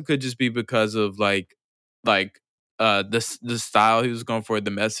it also could just be because of like the style he was going for,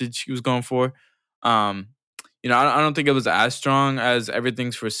 the message he was going for. Um, I don't think it was as strong as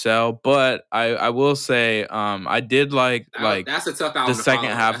Everything's for Sale, but I will say I did like That's a tough the album to second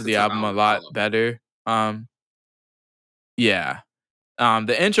follow. half That's of a the tough album a album to lot follow. better. Yeah.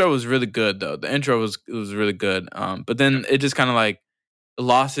 The intro was really good though. The intro was really good. But then it Definitely. just kind of like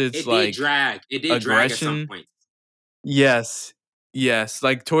lost its It did like drag. It did drag at some aggression. points. Yes. Yes.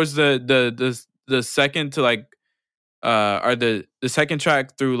 Like towards the second to like or the second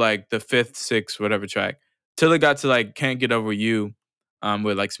track through like the fifth, sixth, whatever track, till it got to like Can't Get Over You,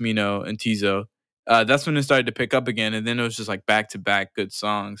 with like Smino and Tizo. That's when it started to pick up again, and then it was just like back to back good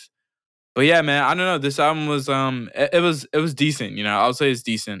songs. But yeah, man, I don't know. This album was it was decent. I'll say it's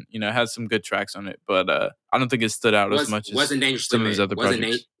decent. It has some good tracks on it, but I don't think it stood out as much as Wasn't dangerously some of his mid. other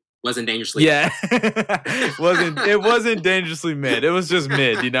projects. Wasn't dangerously mid. Yeah, it wasn't dangerously mid. It was just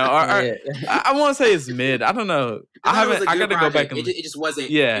mid. Or yeah. I want to say it's mid. I don't know. I I thought it was haven't. a I good got to go back project. and It just wasn't.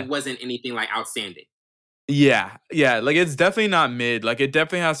 It yeah, wasn't anything like outstanding. yeah, yeah. Like it's definitely not mid. Like it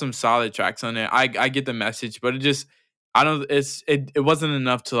definitely has some solid tracks on it. I get the message, but it just I don't. It wasn't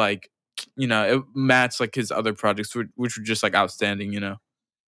enough to like it match like his other projects, which were just like outstanding. Definitely.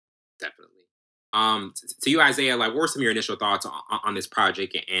 To you, Isaiah, like, what were some of your initial thoughts on this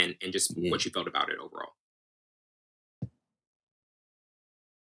project and just Yeah. what you felt about it overall?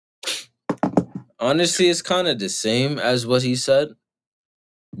 Honestly, it's kind of the same as what he said.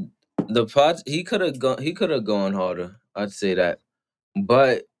 The project he could have gone harder. I'd say that.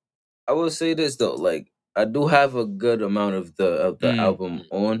 But I will say this though, like I do have a good amount of the Mm, album Mm.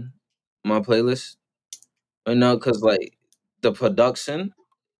 on my playlist right now because like the production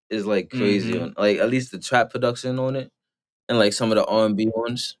is like crazy mm-hmm. on like at least the trap production on it and like some of the R&B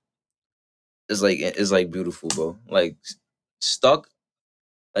ones is like beautiful, bro. Like Stuck.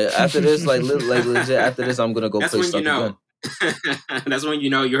 Like, after this, like legit. After this, I'm gonna go That's play when you Stuck again. know. That's when you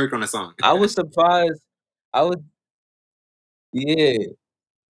know you heard on a song. I was surprised. I was yeah,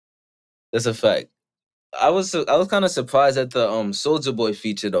 that's a fact. I was kind of surprised at the Soldier Boy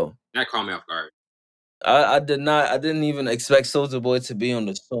feature though. That caught me off guard. I didn't even expect Soldier Boy to be on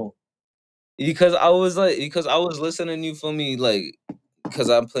the song because I was listening. You feel me? Like because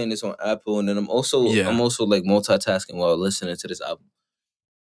I'm playing this on Apple and then I'm Yeah. also like multitasking while listening to this album.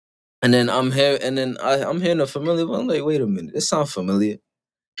 And then I'm hearing a familiar. I'm like, wait a minute, this sounds familiar.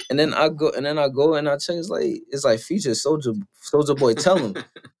 And I go and I check. It's like feature Soldier Boy. Tell him.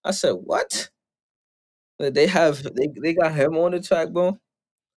 I said what? Like, they got him on the track, bro.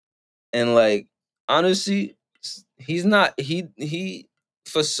 And like honestly, he's not he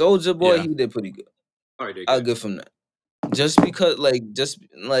for Soldier Boy Yeah. he did pretty good. Oh, you did I'll good. give him that. Just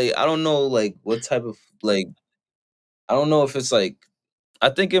like I don't know like what type of like I don't know if it's like I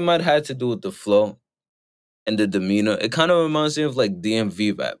think it might have to do with the flow and the demeanor. It kind of reminds me of like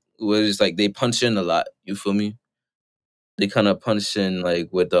DMV rap. where it's like they punch in a lot. You feel me? They kind of punch in like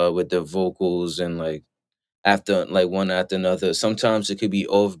with their vocals and like after like one after another. Sometimes it could be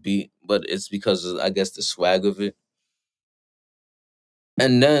offbeat, but it's because of, I guess, the swag of it.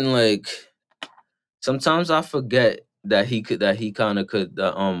 And then like sometimes I forget that he kind of could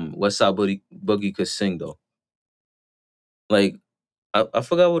that West Side Boogie could sing though. Like I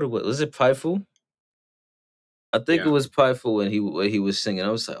forgot what it was. Was it Prideful? I think it Yeah. was Prideful when he was singing. I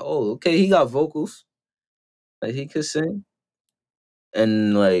was like, oh, okay, he got vocals. Like he could sing.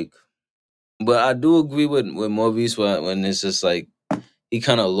 And like, but I do agree with Maurice when it's just like he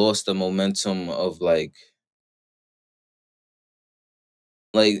kind of lost the momentum of like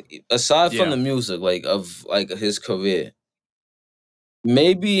aside from Yeah. the music, like of like his career.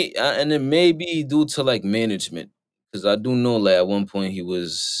 Maybe and it may be due to like management, because I do know like at one point he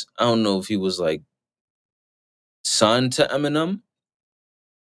was, I don't know if he was like signed to Eminem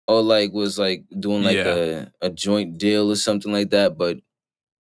or like was like doing like Yeah. a joint deal or something like that, but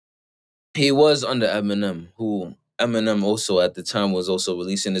he was under Eminem, who Eminem also at the time was also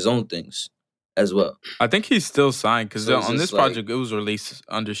releasing his own things as well. I think he's still signed because So it's on just this like, project it was released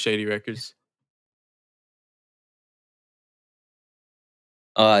under Shady Records.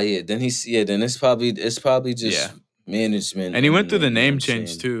 yeah, then then it's probably just Yeah. management And he went through the and you know what name I'm change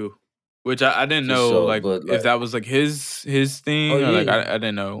saying? too, which I didn't For know sure. like But if like, that was like his oh thing or like yeah. I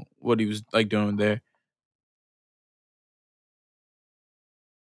didn't know what he was like doing there.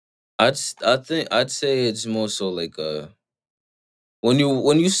 I think I'd say it's more so like when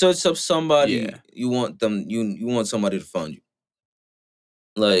you search up somebody, Yeah. you want somebody to find you.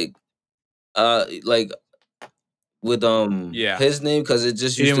 Like with Yeah. his name, because it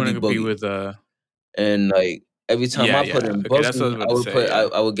just He used didn't to want be to compete Boogie. with And like every time yeah, I put yeah. in Okay, that's what I Boogie, was about to say, yeah.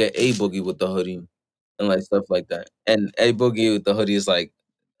 I would get A Boogie with the hoodie and like stuff like that. And A Boogie with the hoodie is like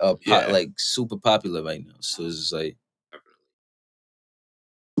Yeah. like super popular right now. So it's just like, Definitely.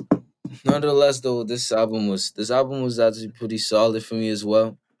 nonetheless though, this album was actually pretty solid for me as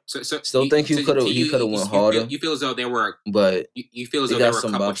well. Still think To he you, could have went harder, you feel as though there were but you feel as they though there got were a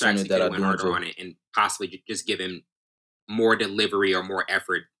some couple bops on tracks it he that could I have went do harder enjoy. on it and possibly just given more delivery or more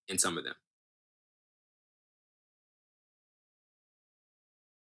effort in some of them.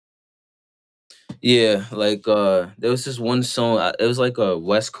 Yeah, like there was this one song. It was like a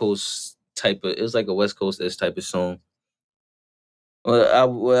West Coast type of. It was like a West Coast ish type of song. Where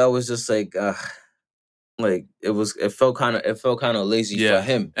I was just like it felt kind of lazy for Yeah.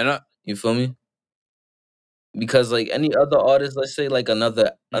 him. And You feel me? Because like any other artist, let's say like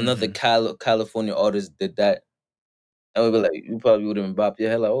another mhm. California artist did that, and we'd be like, you probably would have been bop your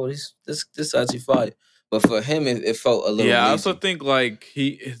head like, oh, this actually fire. But for him, it felt a little Yeah, I also lazy. think like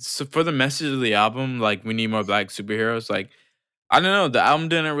so for the message of the album, like we need more black superheroes. Like I don't know, the album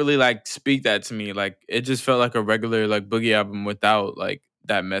didn't really like speak that to me. Like it just felt like a regular like boogie album without like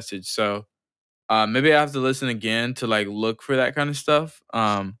that message. So maybe I have to listen again to like look for that kind of stuff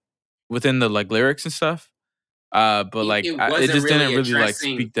within the like lyrics and stuff. But like It it wasn't just really didn't really like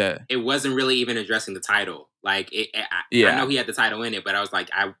addressing. speak that. It wasn't really even addressing the title. Like I know Yeah, he had the title in it, but I was like,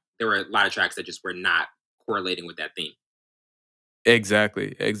 there were a lot of tracks that just were not correlating with that theme.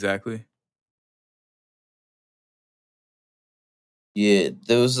 exactly, exactly. Yeah,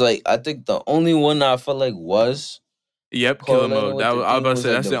 there was like, I think the only one I felt like was Yep, Killer correlating Mode. with the I was theme about to was say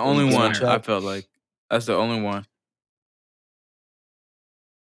like that's the the only beginning one I track. felt like. That's the only one.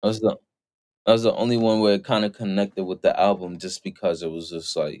 That was the that was the only one where it kind of connected with the album, just because it was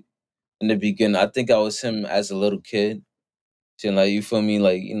just like in the beginning. I think I was him as a little kid, saying like, you feel me,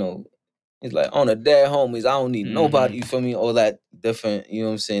 like, he's like, on the dead homies, I don't need nobody. Mhm. You feel me? All that different. You know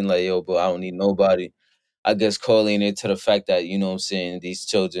what I'm saying? Like, yo, bro, I don't need nobody. I guess correlating it to the fact that, you know what I'm saying, these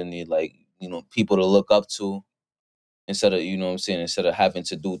children need like, people to look up to, instead of, you know what I'm saying, instead of having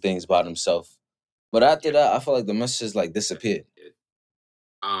to do things by themselves. But after Yeah, that, I feel like the message like disappeared. definitely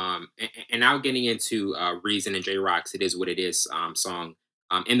did. And now getting into Reason and J Rock's "It Is What It Is" song.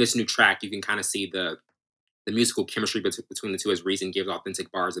 In this new track, you can kind of see the musical chemistry between the two as Reason gives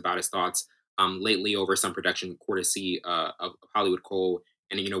authentic bars about his thoughts lately over some production courtesy of Hollywood Cole.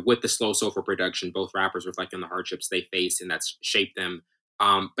 And, with the slow soulful production, both rappers reflect on the hardships they face and that's shaped them.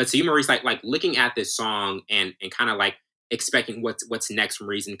 But to you, Maurice, like looking at this song and kind of like expecting what's next from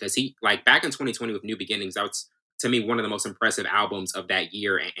Reason, because he like back in 2020 with New Beginnings, that was to me one of the most impressive albums of that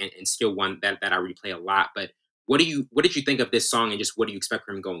year and still one that I replay a lot. But what did you think of this song and just what do you expect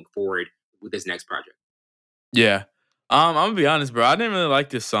from him going forward with this next project? Yeah. I'm gonna be honest, bro. I didn't really like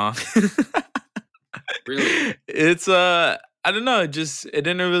this song. Really? It's I don't know, it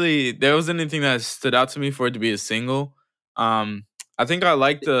didn't really there wasn't anything that stood out to me for it to be a single. Um I think I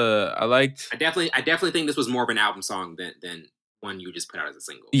liked I definitely think this was more of an album song than one you just put out as a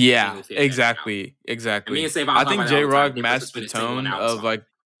single. Yeah, Single fit better than album. exactly. And me and Savon I talk think about that all the time. J-Rock Difference matched the between a single and tone album of song. like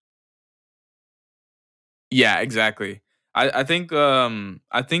Yeah, exactly. I think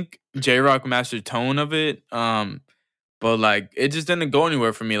J-Rock matched the tone of it. But like it just didn't go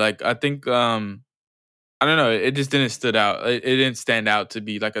anywhere for me. Like I think I don't know, it just didn't stood out. It didn't stand out to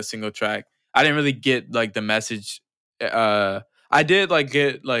be like a single track. I didn't really get like the message. Uh I did like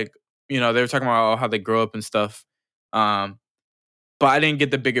get like, they were talking about how they grow up and stuff. Um but I didn't get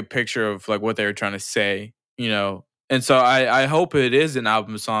the bigger picture of like what they were trying to say. And so I hope it is an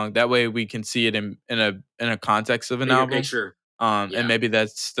album song. That way we can see it in a context of an Bigger album. picture. And Yeah. maybe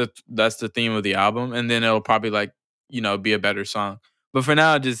that's the theme of the album, and then it'll probably like be a better song. But for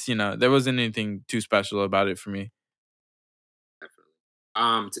now, just there wasn't anything too special about it for me.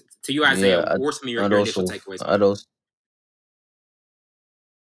 Definitely. To you, Isaiah, Yeah, what were some of your, I'd your initial also, takeaways from I'd it? also,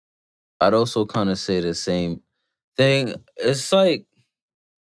 I'd also kind of say the same thing. It's like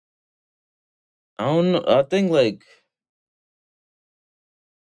I don't know.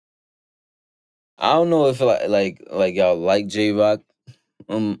 I don't know if like y'all like J Rock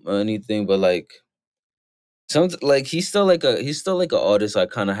or anything, but like like he's still like an artist. I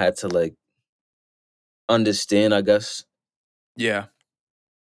kind of had to like understand, I guess, Yeah,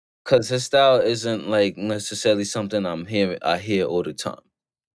 because his style isn't like necessarily something I hear all the time.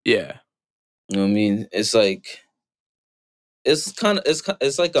 yeah, You know what I mean? It's like it's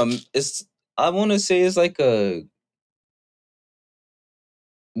like it's I want to say it's like a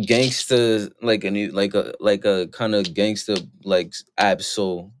gangster like a kind of gangster like ab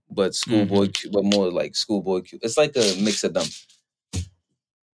soul but hmm but more like schoolboy Q. It's like a mix of them.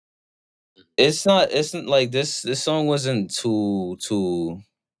 It's not like this song wasn't too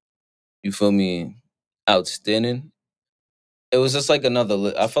you feel me outstanding. It was just like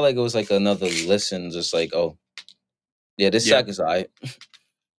I felt like it was like another listen, just like, oh yeah, this yeah, track is alright.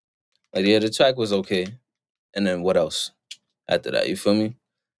 Like yeah, the track was okay. And then what else after that? You feel me?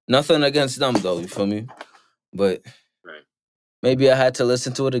 Nothing against them though, you feel me? But Right. maybe I had to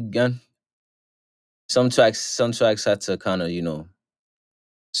listen to it again. Some tracks had to kind of,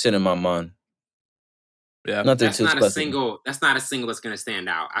 sit in my mind. yeah, Nothing That's too not a special. single. That's not a single that's gonna stand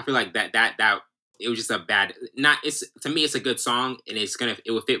out. I feel like that it was just a bad. Not it's to me. It's a good song and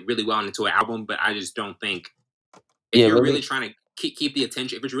it will fit really well into an album. But I just don't think if Yeah, you're really trying to keep the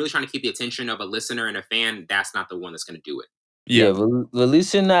attention, if it's really trying to keep the attention of a listener and a fan, that's not the one that's gonna do it. yeah, yeah,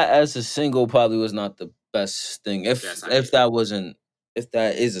 releasing that as a single probably was not the best thing. Best idea. If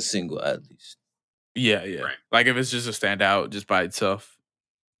that is a single at least. yeah. Right. Like if it's just a standout just by itself.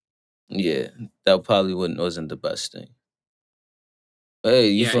 Yeah, that probably wasn't the best thing. Hey,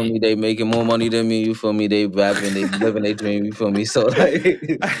 you Yeah. feel me? They making more money than me. You feel me? They rapping, they living their dream. You feel me? So like,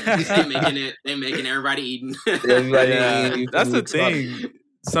 They making it. They making everybody eating. everybody, Yeah, you feel that's me? the thing.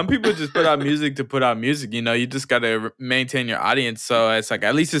 Some people just put out music to put out music. You just gotta maintain your audience. So it's like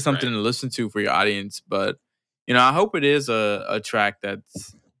at least it's something Right. to listen to for your audience. But I hope it is a track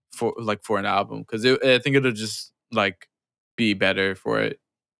that's for an album because I think it'll just like be better for it.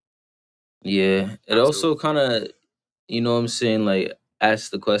 Yeah, it also Absolutely. kind of, you know what I'm saying, like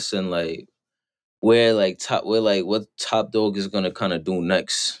ask the question like where what Top Dog is gonna kind of do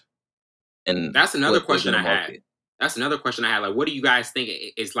next and That's another what they're question gonna I had. market. That's another question I had. Like, what do you guys think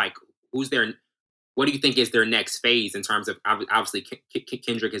is like? Who's their? What do you think is their next phase in terms of obviously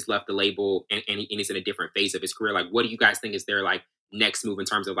Kendrick has left the label and he's in a different phase of his career. Like, what do you guys think is their like next move in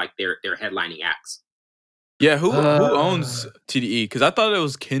terms of like their headlining acts? Yeah, who owns Uh, TDE? Because I thought it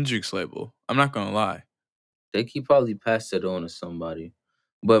was Kendrick's label. I'm not gonna lie. they could probably pass it on to somebody,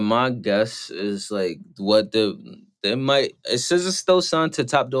 but my guess is like they might. It says it's still signed to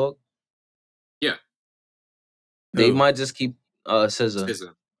Top Dog. Yeah, They Who? might just keep SZA,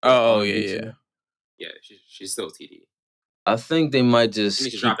 SZA. the Oh R&B yeah, yeah. singer. Yeah, she's still TD. I think they might She just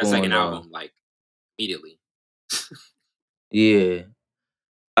needs to drop keep that second on. album like immediately. Yeah,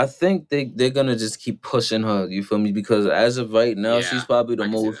 I think they're gonna just keep pushing her. You feel me? Because as of right now, she's Yeah, probably the I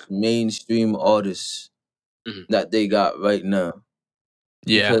can see most that. mainstream artist Hmm. that they got right now.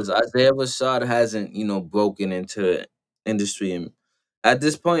 Yeah. Because Isaiah Rashad hasn't, broken into the industry, and at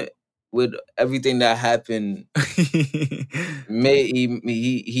this point, with everything that happened, he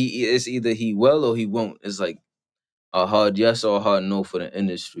is either he will or he won't. It's like a hard yes or a hard no for the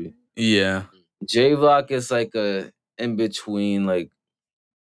industry. Yeah. J Rock is like a in between, like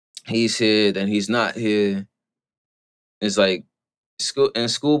he's here then he's not here. It's like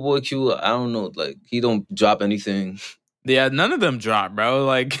Schoolboy Q. I don't know, like he don't drop anything. Yeah, none of them drop, bro.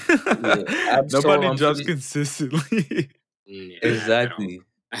 Like Yeah, Absol. nobody I'm drops pretty. consistently. Yeah, at all. Exactly.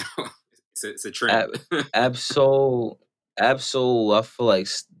 It's a trend. Ab Absol Absol, I feel like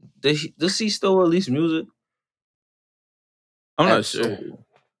does he still release music? I'm not sure. Absol.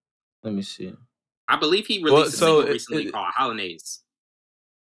 Let me see. I believe he Well, released a so single recently called Holidays.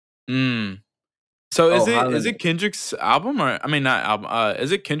 mm, so Oh, is Holland. it Kendrick's album or I mean not album?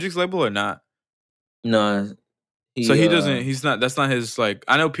 Is it Kendrick's label or not? No, So he he doesn't. He's not. That's not his. Like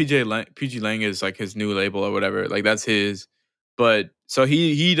I know PG Lang is like his new label or whatever. Like that's his. But so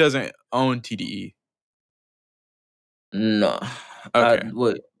he doesn't own TDE. no. I Okay.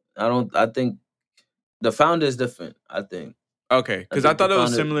 wait. I think the founder is different. Okay. I Because I think the thought it was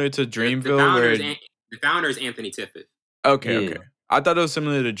founder. similar to The Dreamville founder where. is the founder is Anthony Tippett. Okay. Yeah, Okay. I thought it was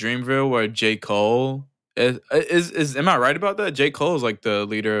similar to Dreamville where J Cole is. Am I right about that? J Cole is like the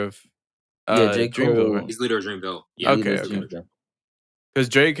leader of yeah. J. Dreamville, right? Cole He's leader of Dreamville. Yeah, Okay. leaders he's Okay. leader of Dreamville. Because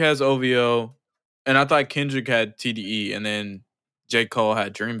Drake has OVO, and I thought Kendrick had TDE, and then J Cole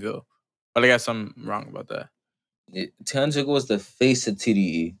had Dreamville. But I guess I'm wrong about that. Kendrick was the face of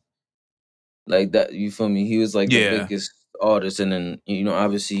TDE. Like that, you feel me? He was like the Yeah. biggest artist, and then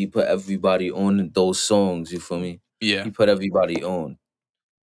obviously he put everybody on those songs. You feel me? Yeah. He put everybody on,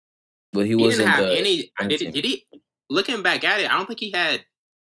 but he He didn't wasn't have the any. entertainer. Did he? Looking back at it, I don't think he had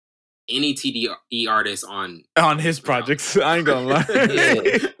any TDE artists on On his his album. projects. I ain't gonna lie.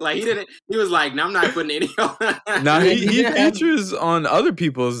 Yeah. Like he didn't. He was like, "No, I'm not putting any." Now Yeah, he didn't have. features on other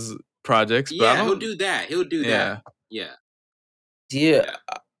people's projects, but I Yeah, he'll don't. do that. He'll do Yeah. that. Yeah, Yeah,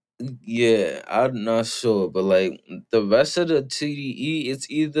 yeah. yeah. I'm not sure, but like the rest of the TDE, it's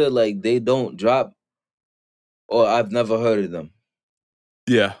either like they don't drop, or I've never heard of them,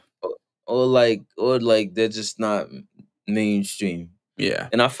 Yeah. or like they're just not mainstream. Yeah.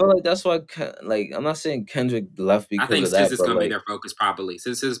 And I feel like that's why, like, I'm not saying Kendrick left I because think of Sis that, is but gonna be like, their focus probably.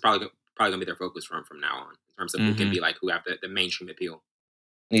 Sis is probably gonna be their focus from now on in terms of who can Hmm. be like who have the mainstream appeal.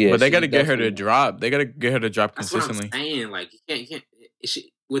 yeah, But they she gotta get her to definitely. drop. They gotta get her to drop That's what I'm consistently. saying. Like you can't.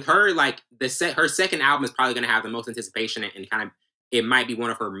 With her like her second album is probably gonna have the most anticipation and kind of it might be one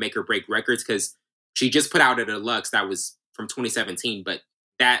of her make or break records because she just put out a deluxe that was from 2017, but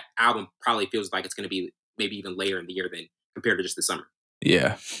that album probably feels like it's gonna be maybe even later in the year than compared to just the summer.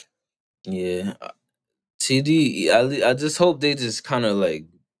 Yeah. Yeah, I just hope they just kind of like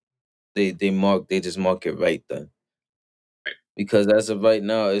they just mark it right then, Right. because as of right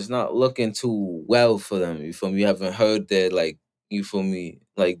now, it's not looking too well for them. You feel me? You haven't heard that, like, you feel me,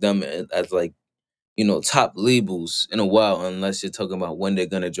 like them as like top labels in a while, unless you're talking about when they're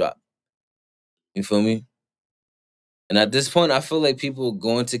gonna drop. You feel me? And at this point, I feel like people are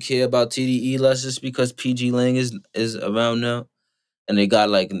going to care about TDE less just because PG Lang is around now, and they got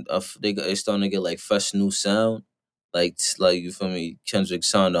like they're starting to get like fresh new sound, like you feel me, Kendrick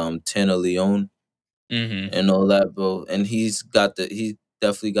sound, Tanner Leon Hmm. and all that, bro. And he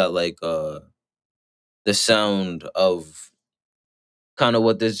definitely got like the sound of kind of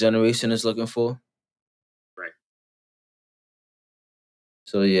what this generation is looking for. Right.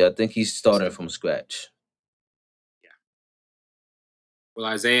 So yeah, I think he's starting So, from scratch. yeah. Well,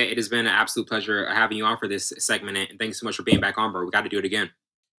 Isaiah, it has been an absolute pleasure having you on for this segment, and thanks so much for being back on, bro. We got to do it again.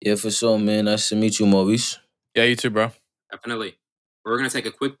 Yeah, for sure, man. Nice to meet you, Maurice. Yeah, you too, bro. Definitely. We're gonna take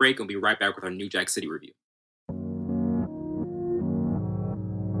a quick break and we'll be right back with our New Jack City review.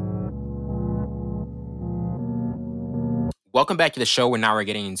 Welcome back to the show. And now we're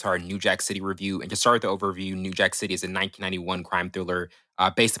getting into our New Jack City review. And to start the overview, New Jack City is a 1991 crime thriller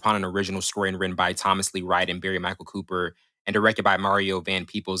based upon an original story and written by Thomas Lee Wright and Barry Michael Cooper and directed by Mario Van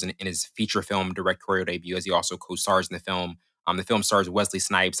Peebles in his feature film directorial debut, as he also co-stars in the film. The film stars Wesley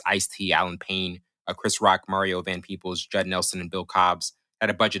Snipes, Ice-T, Alan Payne, Chris Rock, Mario Van Peebles, Judd Nelson, and Bill Cobbs. Had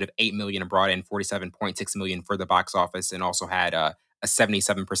a budget of $8 million and brought in $47.6 million for the box office, and also had a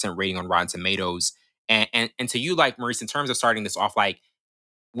 77% rating on Rotten Tomatoes. And to you, like Maurice, in terms of starting this off, like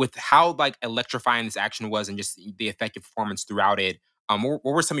with how like electrifying this action was and just the effective performance throughout it, what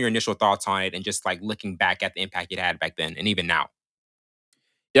were some of your initial thoughts on it and just like looking back at the impact it had back then and even now?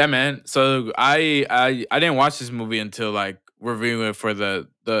 Yeah, man. So I didn't watch this movie until like reviewing it for the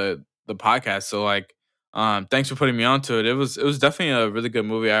podcast. So like thanks for putting me onto it. It was definitely a really good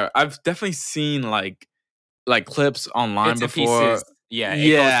movie. I've definitely seen like clips online Bits and before. pieces. Yeah, it goes.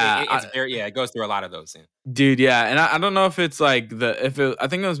 Yeah, It's very. Yeah, it goes through a lot of those. Yeah. dude, yeah, and I don't know if it's like I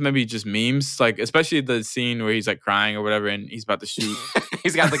think it was maybe just memes, like especially the scene where he's like crying or whatever, and he's about to shoot.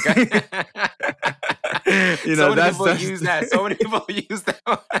 He's got the gun. You So know, many that's people use that. So many people use that.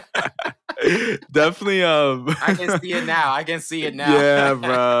 definitely. I can see it now. I can see it now. Yeah,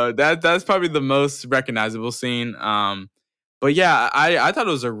 bro. That's probably the most recognizable scene. But yeah, I thought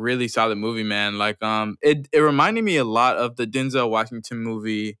it was a really solid movie, man. Like it reminded me a lot of the Denzel Washington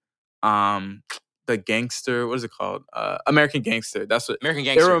movie, um the gangster, what is it called? American Gangster. That's what American it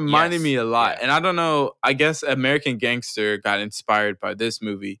Gangster, reminded me yes, a lot. yeah, And I don't know, I guess American Gangster got inspired by this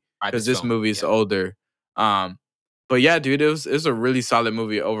movie by because this this film, movie is yeah, older. Um but yeah, dude, it was a really solid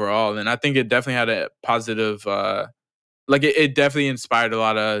movie overall. And I think it definitely had a positive like it definitely inspired a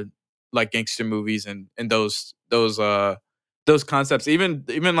lot of like gangster movies and those concepts. Even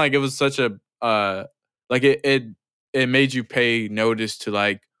like it was such a like it made you pay notice to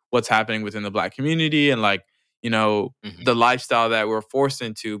like what's happening within the black community and like hmm the lifestyle that we're forced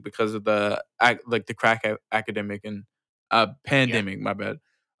into because of like the crack academic and yeah. pandemic, my bad.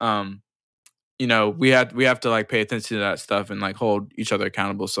 um we have to like pay attention to that stuff and like hold each other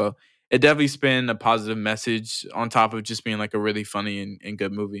accountable. So it definitely spin a positive message on top of just being like a really funny and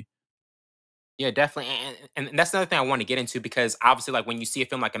good movie. Yeah, definitely, and that's another thing I want to get into because obviously, like when you see a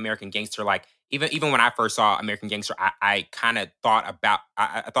film like American Gangster, like even when I first saw American Gangster, I kind of thought about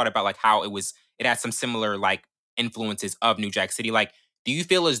I thought about like how it had some similar like influences of New Jack City. Like, do you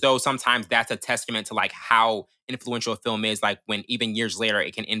feel as though sometimes that's a testament to like how influential a film is? Like when even years later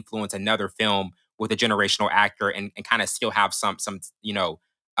it can influence another film with a generational actor and kind of still have some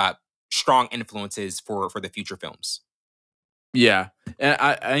uh strong influences for the future films. Yeah.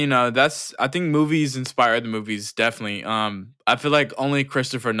 And that's I think movies inspire the movies definitely. I feel like only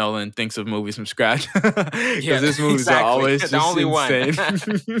Christopher Nolan thinks of movies from scratch because Yeah, his movies are exactly. always The just only one.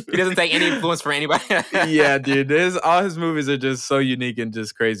 insane. He doesn't take any influence from anybody. Yeah, dude. There's all his movies are just so unique and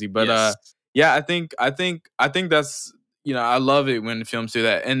just crazy. But Yes. yeah, I think that's I love it when films do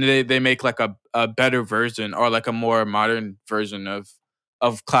that. And they make like a better version or like a more modern version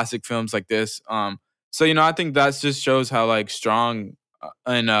of classic films like this. So I think that just shows how like strong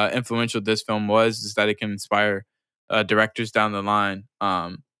and influential this film was, is that it can inspire directors down the line.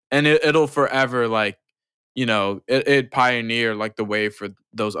 And it'll forever like it pioneered like the way for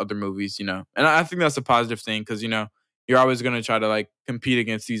those other movies. And I think that's a positive thing because you're always going to try to like compete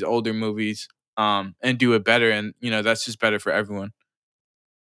against these older movies and do it better, and that's just better for everyone.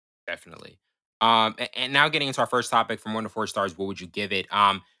 Definitely. And now getting into our first topic, from 1 to 4 stars, what would you give it?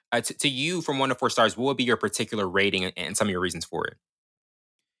 To you, from 1 to 4 stars, what would be your particular rating and some of your reasons for it?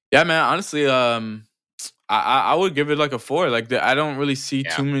 Yeah, man, honestly, I would give it like a 4. Like I don't really see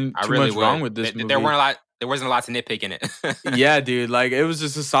Yeah, I too really much wrong would. with this There movie. weren't a lot. There wasn't a lot to nitpick in it. Yeah, dude. Like it was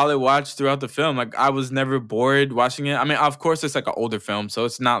just a solid watch throughout the film. Like I was never bored watching it. I mean, of course, it's like an older film, so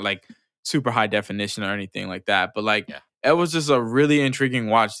it's not like super high definition or anything like that. But like Yeah. it was just a really intriguing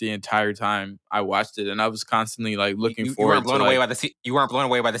watch the entire time I watched it, and I was constantly like looking You weren't forward to blown away like. by you weren't blown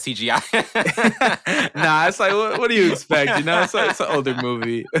away by the CGI. Nah, it's like what do you expect? It's an older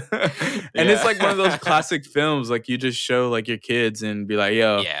movie, and it's Yeah. like one of those classic films. Like you just show like your kids and be like,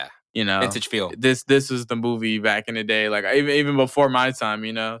 "Yo, Yeah. you know, Vintage feel. this was the movie back in the day." Like even before my time,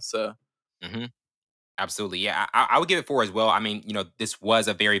 So hmm Absolutely. Yeah. I would give it 4 as well. I mean, this was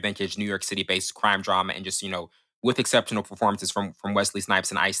a very vintage New York City based crime drama and just, with exceptional performances from Wesley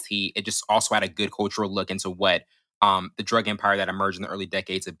Snipes and Ice-T, it just also had a good cultural look into what the drug empire that emerged in the early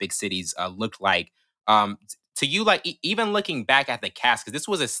decades of big cities looked like. To you, like even looking back at the cast, because this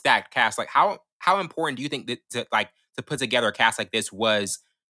was a stacked cast, like how important do you think that to put together a cast like this was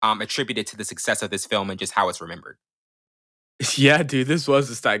attributed to the success of this film and just how it's remembered? yeah, dude, this was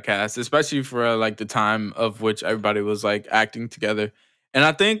a stacked cast, especially for like the time of which everybody was like acting together. And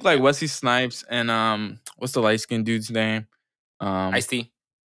I think like Yeah. Wesley Snipes and what's the light skinned dude's name? Um Ice-T?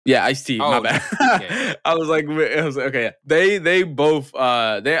 Yeah, Ice-T, my Oh, bad. yeah. I was like, okay, yeah. They both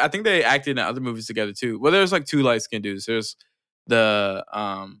I think they acted in other movies together too. Well, there's like two light-skinned dudes. There's the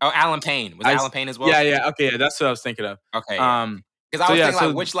Oh, Alan Payne. Was it Alan Ice Payne as Yeah, well? yeah, okay, yeah, that's what I was thinking of. Okay, yeah. Um Because I so was yeah, thinking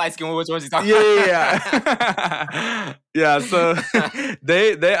like so which light skin, which one is he talking yeah, about? yeah, yeah. Yeah, so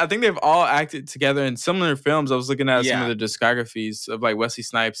they I think they've all acted together in similar films. I was looking at some of Yeah. the discographies of like Wesley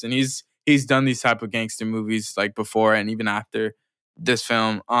Snipes, and he's done these type of gangster movies like before and even after this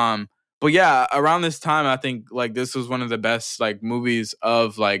film. But yeah, around this time I think like this was one of the best like movies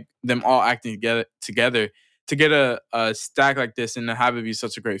of like them all acting together to get a stack like this and to have it be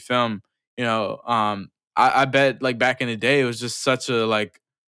such a great film. I bet like back in the day it was just such a like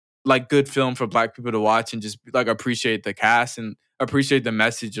good film for black people to watch and just like appreciate the cast and appreciate the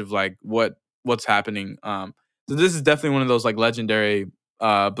message of like what's happening. So this is definitely one of those like legendary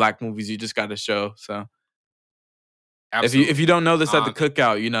black movies you just got to show. So If you Absolutely. don't know this at the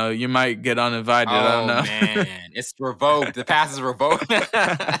cookout, you might get uninvited. I don't Oh know. man, it's revoked. The pass is revoked.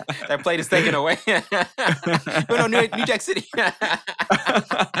 That plate is taken away. Oh no, New Jack City.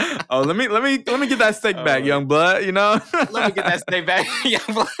 Oh, let me get that steak back, Oh, young blood. let me get that steak back. Yeah,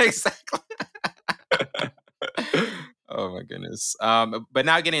 exactly. Oh my goodness. But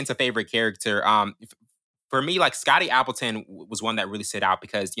now getting into favorite character. For me, like Scotty Appleton was one that really stood out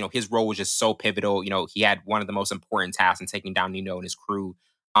because his role was just so pivotal. He had one of the most important tasks in taking down Nino and his crew.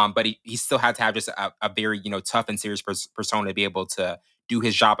 But he still had to have just a very tough and serious persona to be able to do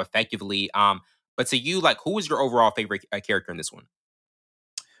his job effectively. But to you, like, who was your overall favorite character in this one?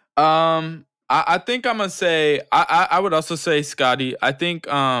 I think I'm gonna say I would also say Scotty. I think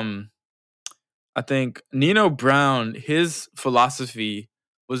Nino Brown, his philosophy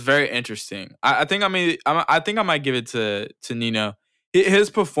was very interesting. I think I might give it to Nino. His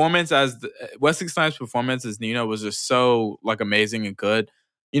performance Wesley Snipes' performance as Nino was just so like amazing and good.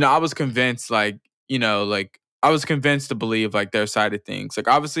 I was convinced I was convinced to believe like their side of things. Like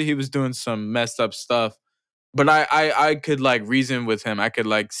obviously he was doing some messed up stuff, but I could like reason with him. I could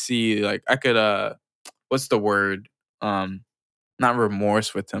like see like I could what's the word? Um Not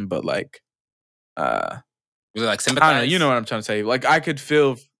remorse with him, but like uh Was it like I don't know, you know sympathize? what I'm trying to say. Like I could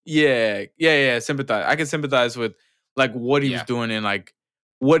feel yeah, sympathize. I could sympathize with like what he was Yeah. doing and like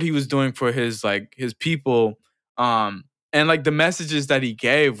what he was doing for his people. And like the messages that he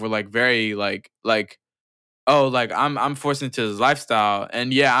gave were like very like oh, like I'm forced into his lifestyle.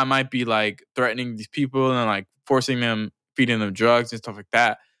 And yeah, I might be like threatening these people and like forcing them, feeding them drugs and stuff like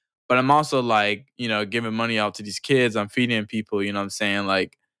that. But I'm also like, giving money out to these kids. I'm feeding people, you know what I'm saying?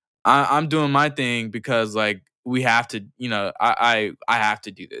 Like I'm doing my thing because like we have to, I have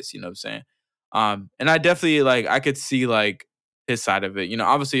to do this, you know what I'm saying? And I definitely like I could see like his side of it.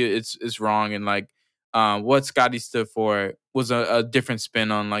 Obviously it's wrong and like what Scotty stood for was a different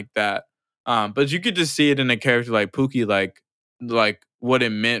spin on like that, but you could just see it in a character like Pookie, like what it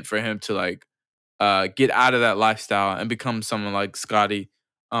meant for him to like get out of that lifestyle and become someone like Scotty,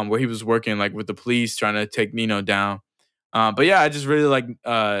 where he was working like with the police trying to take Nino down. But yeah, I just really like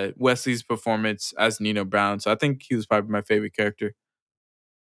Wesley's performance as Nino Brown. So I think he was probably my favorite character.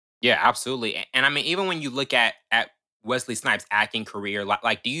 Yeah, absolutely. And I mean, even when you look at Wesley Snipes' acting career,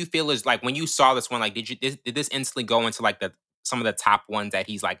 like do you feel as like when you saw this one, like did this instantly go into like the some of the top ones that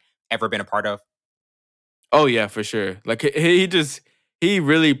he's like ever been a part of? Oh yeah, for sure. Like he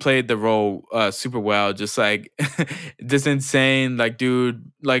really played the role super well. Just like this insane like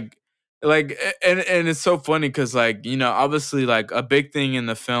dude and it's so funny because like obviously like a big thing in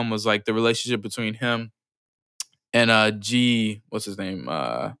the film was like the relationship between him and G what's his name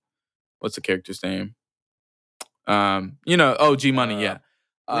what's the character's name oh G Money, I yeah.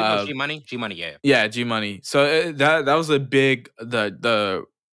 believe it was uh G Money. G Money, yeah. Yeah, G Money. So that was a big the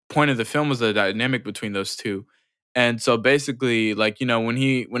point of the film was the dynamic between those two. And so basically, like, when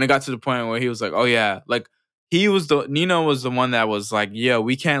it got to the point where he was like, "Oh yeah," like Nino was the one that was like, "Yeah,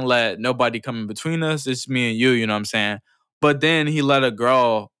 we can't let nobody come in between us. It's me and you." You know what I'm saying? But then he let a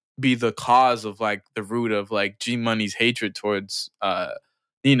girl be the cause of like the root of like G Money's hatred towards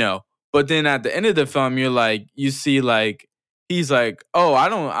Nino. But then at the end of the film, you see like he's like, "Oh, I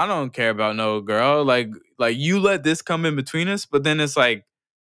don't care about no girl. Like you let this come in between us." But then it's like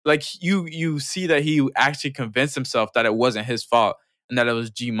you see that he actually convinced himself that it wasn't his fault and that it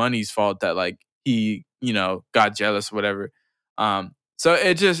was G Money's fault that like he, got jealous or whatever. So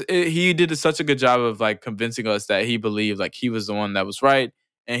he did such a good job of like convincing us that he believed like he was the one that was right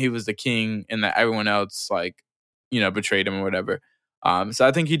and he was the king and that everyone else like, betrayed him or whatever. So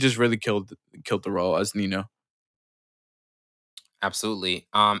I think he just really killed the role as Nino. Absolutely.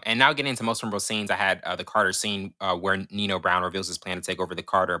 And now getting into most memorable scenes, I had the Carter scene where Nino Brown reveals his plan to take over the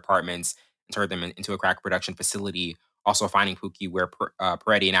Carter apartments and turn them into a crack production facility. Also finding Pookie, where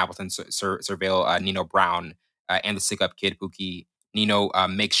Peretti and Appleton surveil Nino Brown and the stick up kid Pookie. Nino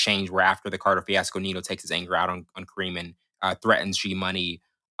makes change where after the Carter fiasco, Nino takes his anger out on Kareem and threatens G Money.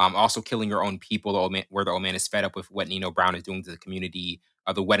 Also killing your own people, where the old man is fed up with what Nino Brown is doing to the community.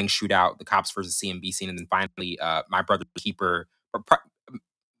 The wedding shootout, the cops versus CMB scene, and then finally, my brother Keeper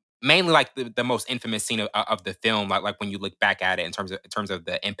mainly like the most infamous scene of the film, like when you look back at it in terms of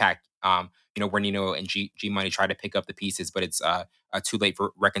the impact, where Nino and G Money try to pick up the pieces, but it's too late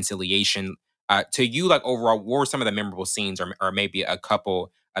for reconciliation. To you, like overall, what were some of the memorable scenes, or maybe a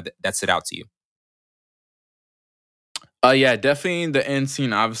couple that stood out to you? Yeah, definitely the end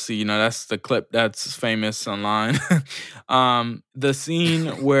scene. Obviously, that's the clip that's famous online. The scene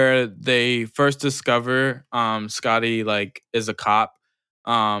where they first discover Scotty like is a cop.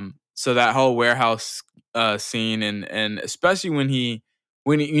 So that whole warehouse scene, and especially when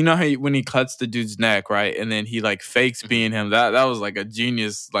you know how when he cuts the dude's neck, right, and then he like fakes Mhm. being him. That was like a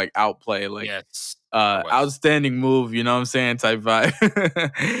genius like outplay, like Yes, it was. outstanding move. You know what I'm saying? Type vibe.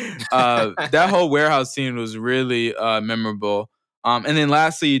 That whole warehouse scene was really memorable. And then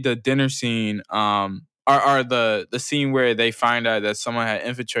lastly, the dinner scene. Are the scene where they find out that someone had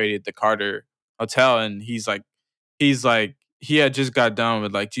infiltrated the Carter hotel, and he's like he had just got done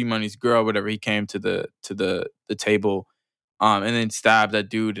with like G Money's girl, whatever. He came to the table, and then stabbed that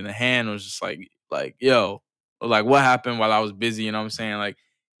dude in the hand. Was just like yo, like what happened while I was busy? You know what I'm saying? Like,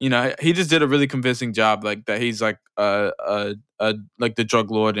 he just did a really convincing job. Like that he's like like the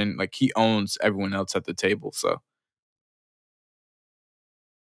drug lord, and like he owns everyone else at the table. So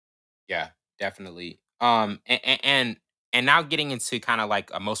Yeah, definitely. And now getting into kind of like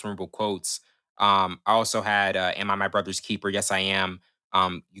most memorable quotes. I also had, "Am I my brother's keeper? Yes, I am.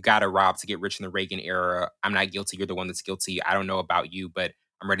 You got to rob to get rich in the Reagan era. I'm not guilty. You're the one that's guilty. I don't know about you, but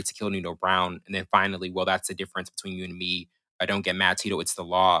I'm ready to kill Nino Brown." And then finally, "Well, that's the difference between you and me. I don't get mad, Tito. It's the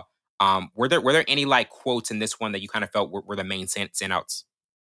law." Were there any like quotes in this one that you kind of felt were the main standouts?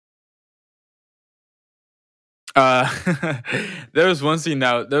 Uh, there was one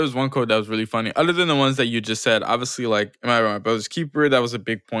quote that was really funny. Other than the ones that you just said, obviously, like, "Am I my brother's keeper?" That was a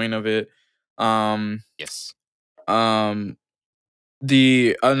big point of it. Um, Yes. um,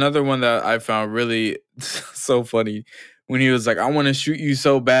 the another one that I found really so funny when he was like, "I want to shoot you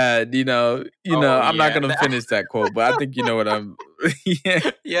so bad," Oh I'm not yeah. gonna finish that quote, but I think you know what I'm.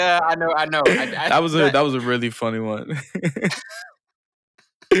 Yeah, Yeah, I know. I know. that was a really funny one.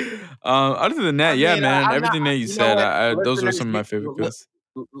 Other than I that, yeah, mean, man, I'm not. everything that you You know said, what, those were listeners, some of my favorite quotes.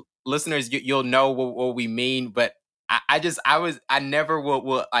 listeners, you'll know what we mean. But I never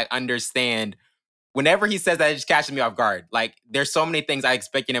will like understand. Whenever he says that, it just catches me off guard. Like, there's so many things I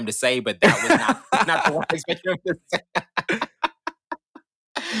expected him to say, but that was not not the one I expected him to say.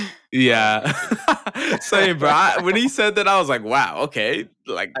 Oh Yeah. my goodness. Same, bro. When he said that, I was like, wow, okay.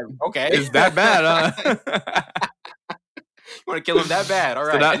 Like, Okay, it's that bad, you huh? want to kill him that bad? All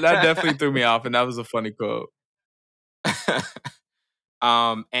So right. that definitely threw me off, and that was a funny quote.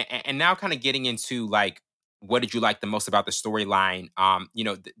 And now kind of getting into like, what did you like the most about the storyline?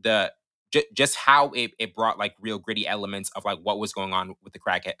 Just how it brought like real gritty elements of like what was going on with the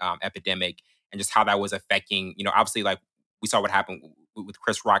crack epidemic, and just how that was affecting, obviously, like we saw what happened with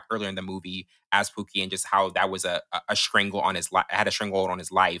Chris Rock earlier in the movie as Pookie, and just how that was a strangle on his life, had a stranglehold on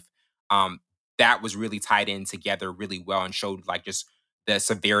his life. um that was really tied in together really well, and showed like just the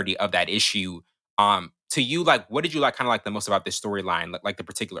severity of that issue. To you, like, what did you like, kind of like the most about this storyline, like the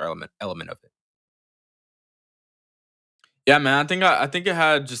particular element of it? Yeah, man. I think it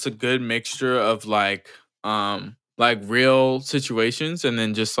had just a good mixture of like real situations, and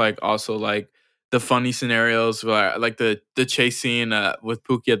then just like also like the funny scenarios, like the chase scene with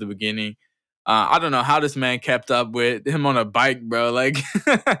Pookie at the beginning. I don't know how this man kept up with him on a bike, bro. Like,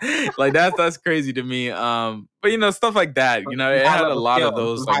 like that's crazy to me. But stuff like that. It had a lot of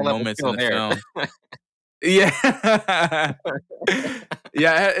those Some like high level moments in skill the there. film. Yeah.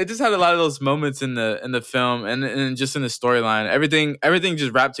 Yeah, it just had a lot of those moments in the film, and just in the storyline. Everything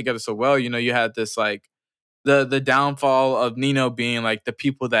just wrapped together so well. You had this like the downfall of Nino being like the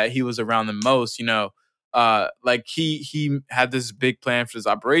people that he was around the most. Like he had this big plan for this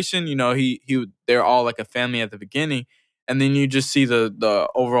operation. They're all like a family at the beginning, and then you just see the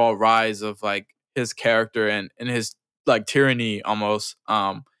overall rise of like his character and his like tyranny almost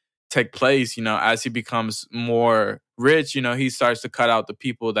take place. As he becomes more rich, he starts to cut out the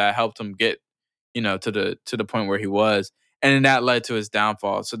people that helped him get to the point where he was, and then that led to his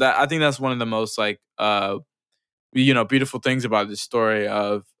downfall. So that I think that's one of the most like beautiful things about this story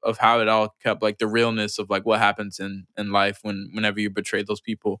of how it all kept like the realness of like what happens in life whenever you betray those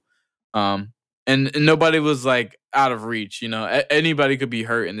people. And nobody was like out of reach. Anybody could be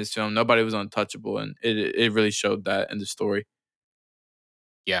hurt in this film. Nobody was untouchable, and it really showed that in the story.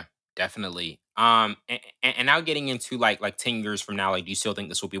 Yeah, definitely. And now getting into like 10 years from now, like, do you still think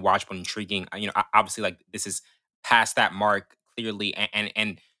this will be watchable and intriguing? Obviously, like, this is past that mark clearly,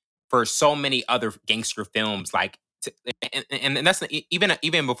 and for so many other gangster films, like, and that's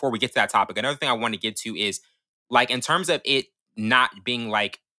even before we get to that topic. Another thing I want to get to is, like, in terms of it not being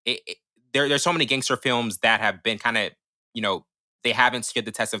like there's so many gangster films that have been kind of, you know they haven't stood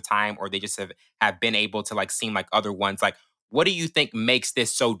the test of time, or they just have been able to like seem like other ones. Like, what do you think makes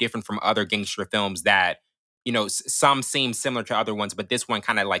this so different from other gangster films that, some seem similar to other ones, but this one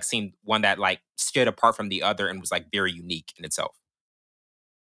kind of like seemed one that like stood apart from the other and was like very unique in itself?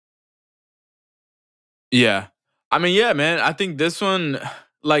 Yeah. I mean, yeah, man. I think this one,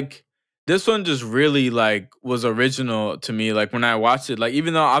 like, This one just really, like, was original to me, like, when I watched it, like,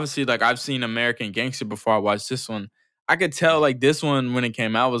 even though obviously, like, I've seen American Gangster before I watched this one, I could tell, Mhm. like, this one, when it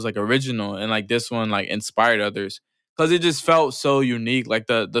came out, was, like, original and, like, this one, like, inspired others because it just felt so unique, like,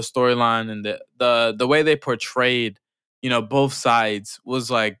 the storyline and the way they portrayed, both sides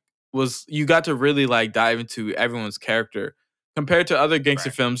was, like was you got to really, like, dive into everyone's character. Compared to other gangster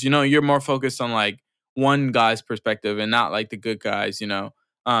Right. films, you're more focused on, like, one guy's perspective and not, like, the good guys, you know?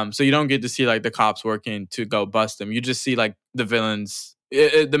 So you don't get to see like the cops working to go bust them. You just see like the villains.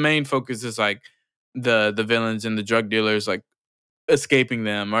 The main focus is like the villains and the drug dealers like escaping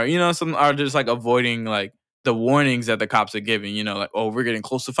them, or some are just like avoiding like the warnings that the cops are giving. Like, oh, we're getting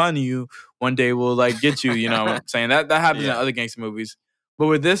close to finding you. One day we'll like get you. You know what I'm saying? That happens in Yeah. other gangster movies. But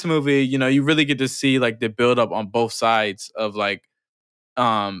with this movie, you really get to see like the build up on both sides of like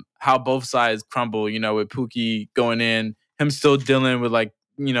how both sides crumble, with Pookie going in, him still dealing with like,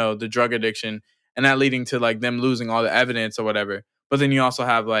 the drug addiction and that leading to like them losing all the evidence or whatever. But then you also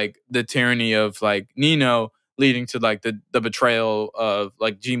have like the tyranny of like Nino leading to like the betrayal of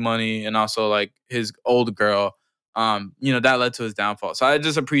like G Money and also like his old girl. That led to his downfall. So I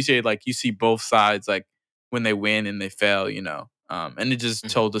just appreciate like you see both sides like when they win and they fail, and it just Mhm.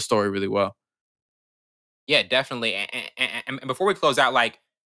 told the story really well. Yeah, definitely. And before we close out, like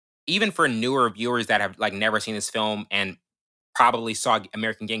even for newer viewers that have like never seen this film and probably saw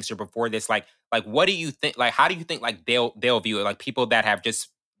American Gangster before this, like what do you think? Like, how do you think like they'll view it? Like people that have just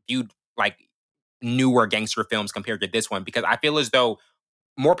viewed like newer gangster films compared to this one, because I feel as though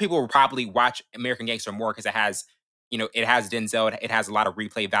more people will probably watch American Gangster more because it has, it has Denzel, it has a lot of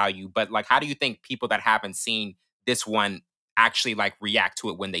replay value. But like, how do you think people that haven't seen this one actually like react to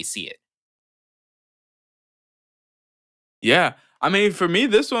it when they see it? Yeah. I mean, for me,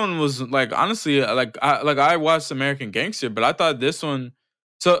 this one was like honestly, I watched American Gangster, but I thought this one.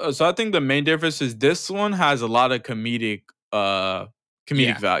 So I think the main difference is this one has a lot of comedic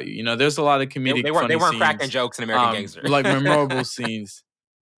Yeah, value. There's a lot of comedic they funny weren't cracking scenes, jokes in American Gangster. like memorable scenes.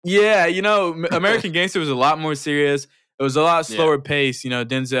 Yeah, American Gangster was a lot more serious. It was a lot Yeah. slower pace.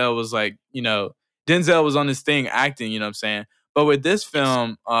 Denzel was like, Denzel was on this thing acting, you know what I'm saying? But with this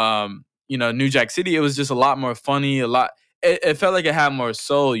Yes. film, New Jack City, it was just a lot more funny, it felt like it had more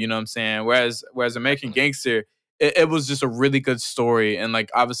soul, you know what I'm saying? Whereas American Definitely. Gangster, it was just a really good story. And like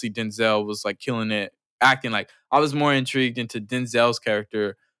obviously Denzel was like killing it, acting like I was more intrigued into Denzel's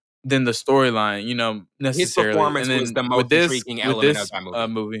character than the storyline, His necessarily. And performance was then the with most this intriguing with element of this that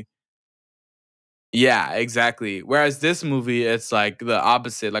movie. movie, yeah, exactly. Whereas this movie, it's like the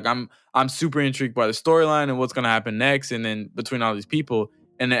opposite. Like I'm super intrigued by the storyline and what's gonna happen next, and then between all these people,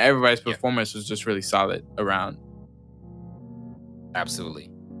 and then everybody's Yeah, performance was just really solid around. absolutely.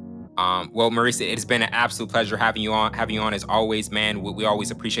 Well, Marisa, it's been an absolute pleasure having you on as always, man. We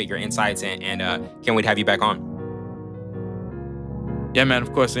always appreciate your insights and can't wait to have you back on. Yeah, man.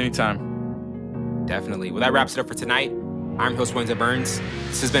 Of course, anytime. Definitely. Well, that wraps it up for tonight. I'm host Windsor Burns.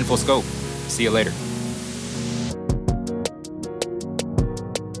 This has been Full Scope. See you later.